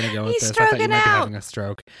where you were going to go with He's this. I thought you might be stroking having a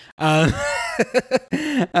stroke.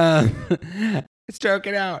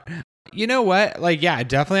 Stroking out. You know what? Like, yeah,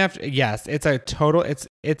 definitely have to. Yes, it's a total. It's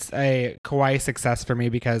a kawaii success for me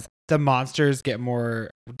because the monsters get more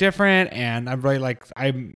different, and I'm really like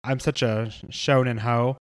I'm such a shonen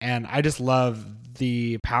ho, and I just love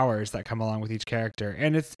the powers that come along with each character,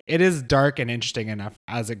 and it is dark and interesting enough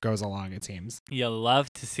as it goes along. It seems. You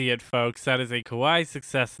love to see it, folks. That is a kawaii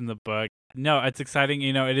success in the book. No, it's exciting.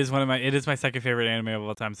 It is my second favorite anime of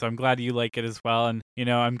all time. So I'm glad you like it as well. And,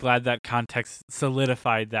 I'm glad that context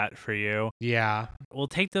solidified that for you. Yeah. We'll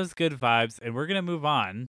take those good vibes and we're going to move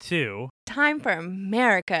on to time for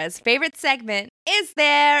America's favorite segment. Is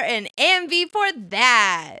there an AMV for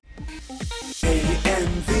that?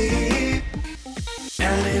 AMV,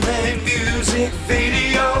 anime music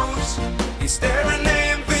videos. Is there an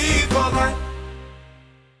AMV for that?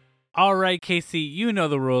 All right, Casey, you know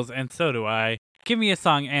the rules, and so do I. Give me a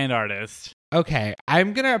song and artist. Okay,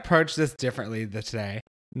 I'm going to approach this differently today.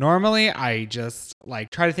 Normally, I just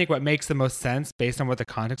try to think what makes the most sense based on what the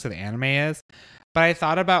context of the anime is. But I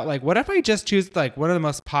thought about what if I just choose one of the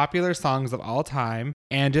most popular songs of all time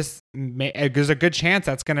and just there's a good chance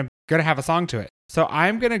that's gonna have a song to it. So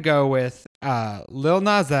I'm gonna go with Lil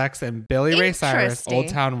Nas X and Billy Ray Cyrus, Old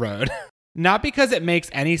Town Road. Not because it makes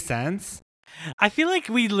any sense. I feel like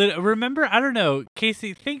we remember, I don't know,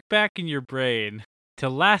 Casey, think back in your brain to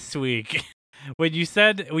last week when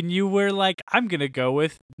you were like, I'm going to go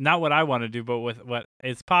with not what I want to do, but with what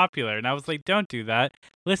is popular. And I was like, don't do that.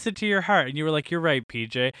 Listen to your heart. And you were like, you're right,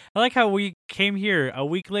 PJ. I like how we came here a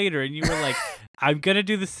week later and you were like, I'm going to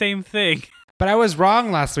do the same thing. But I was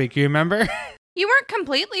wrong last week, you remember? You weren't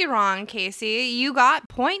completely wrong, Casey. You got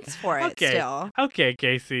points for it still. Okay,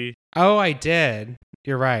 Casey. Oh, I did.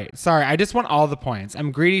 You're right. Sorry, I just want all the points.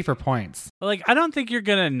 I'm greedy for points. I don't think you're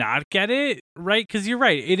gonna not get it, right? Because you're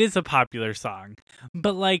right. It is a popular song.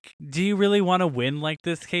 But, do you really want to win like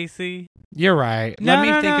this, Casey? You're right. Let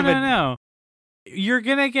me think of it. No. You're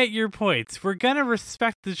gonna get your points. We're gonna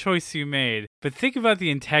respect the choice you made. But think about the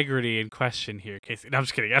integrity in question here, Casey. No, I'm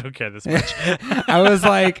just kidding. I don't care this much. I was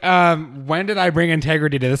like, when did I bring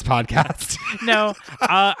integrity to this podcast? No.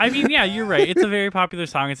 I mean, yeah, you're right. It's a very popular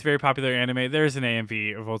song. It's a very popular anime. There's an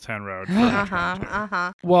AMV of Old Town Road.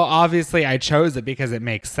 Well, obviously, I chose it because it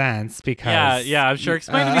makes sense. Because yeah, I'm sure.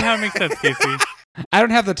 Explain to me how it makes sense, Casey. I don't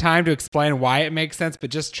have the time to explain why it makes sense, but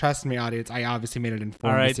just trust me, audience. I obviously made an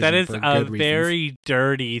informed decision. All right, that is for a good reasons. very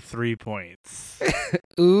dirty 3 points.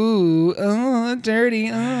 Ooh,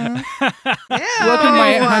 dirty. Welcome to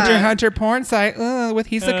my Hunter x Hunter porn site with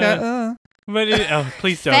Hisoka. But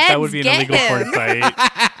please don't. That would be an illegal porn site.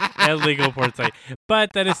 Illegal porn site.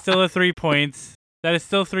 But that is still 3 points. That is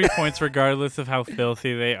still 3 points regardless of how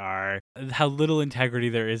filthy they are. How little integrity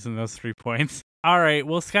there is in those 3 points. All right.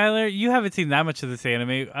 Well, Skylar, you haven't seen that much of this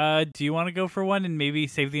anime. Do you want to go for one and maybe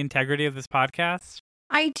save the integrity of this podcast?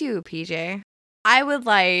 I do, PJ. I would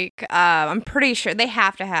like, I'm pretty sure they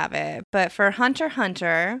have to have it, but for Hunter x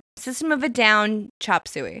Hunter, System of a Down, Chop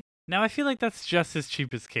Suey. Now, I feel like that's just as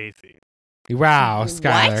cheap as Casey. Wow,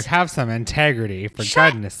 Skylar, What? have some integrity, for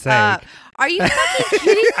Shut goodness sake. up. Are you fucking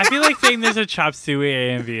kidding? I feel like saying there's a Chop Suey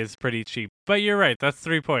AMV is pretty cheap. But you're right. That's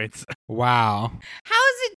 3 points. Wow. How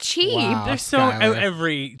is it cheap? Wow. There's Skylar.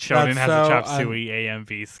 every shonen That's has a so Chop Suey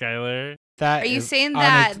AMV, Skylar. That Are you is saying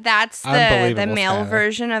that that's the unbelievable, male Skylar.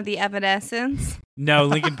 version of the Evanescence? No,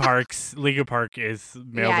 Linkin Park is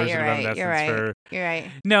male Yeah, version you're of right, Evanescence you're right. for. You're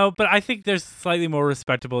right. No, but I think there's slightly more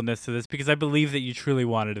respectableness to this because I believe that you truly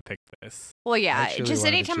wanted to pick this. Well, yeah, actually just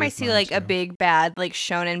wanted to anytime I choose see mine, like a too. big bad like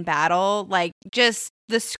shonen battle, like just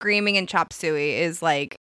the screaming in Chop Suey is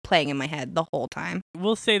like playing in my head the whole time.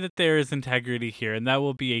 We'll say that there is integrity here, and that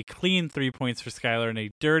will be a clean 3 points for Skylar and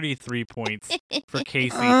a dirty 3 points for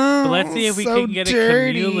Casey. But let's see if we so can get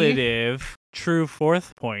dirty. a cumulative true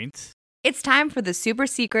 4th point. It's time for the super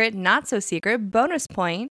secret, not so secret bonus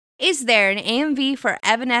point. Is there an AMV for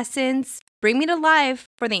Evanescence? Bring Me to Life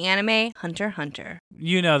for the anime Hunter x Hunter.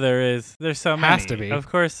 You know there is. There's so many. Has to be. Of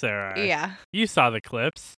course there are. Yeah. You saw the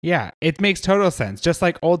clips. Yeah, it makes total sense. Just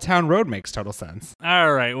like Old Town Road makes total sense.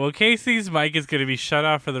 All right. Well, Casey's mic is going to be shut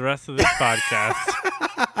off for the rest of this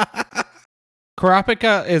podcast.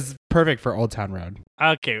 Kurapika is perfect for Old Town Road.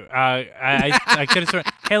 Okay, I could have sworn.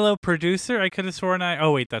 Hello, producer. I could have sworn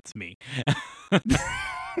Oh wait, that's me.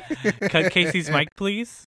 Cut Casey's mic,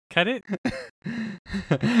 please. Cut it.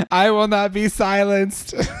 I will not be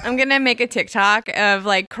silenced. I'm gonna make a TikTok of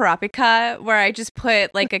like Kurapika where I just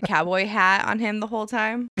put like a cowboy hat on him the whole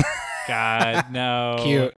time. God, no.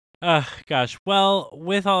 Cute. Ugh, gosh. Well,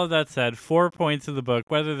 with all of that said, 4 points in the book.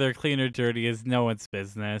 Whether they're clean or dirty is no one's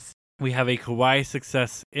business. We have a kawaii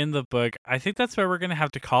success in the book. I think that's where we're going to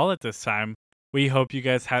have to call it this time. We hope you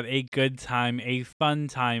guys had a good time, a fun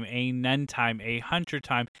time, a Nen time, a Hunter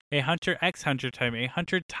time, a Hunter x Hunter time, a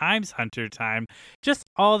Hunter times Hunter time. Just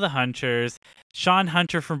all the Hunters. Sean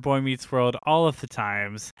Hunter from Boy Meets World all of the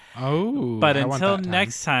times. Oh, But I want until that time.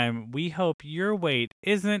 next time, we hope your wait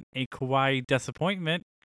isn't a kawaii disappointment.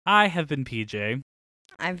 I have been PJ.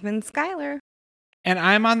 I've been Skylar. And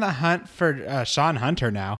I'm on the hunt for Sean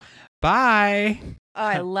Hunter now. Bye. Oh,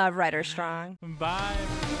 I love Ryder Strong. Bye.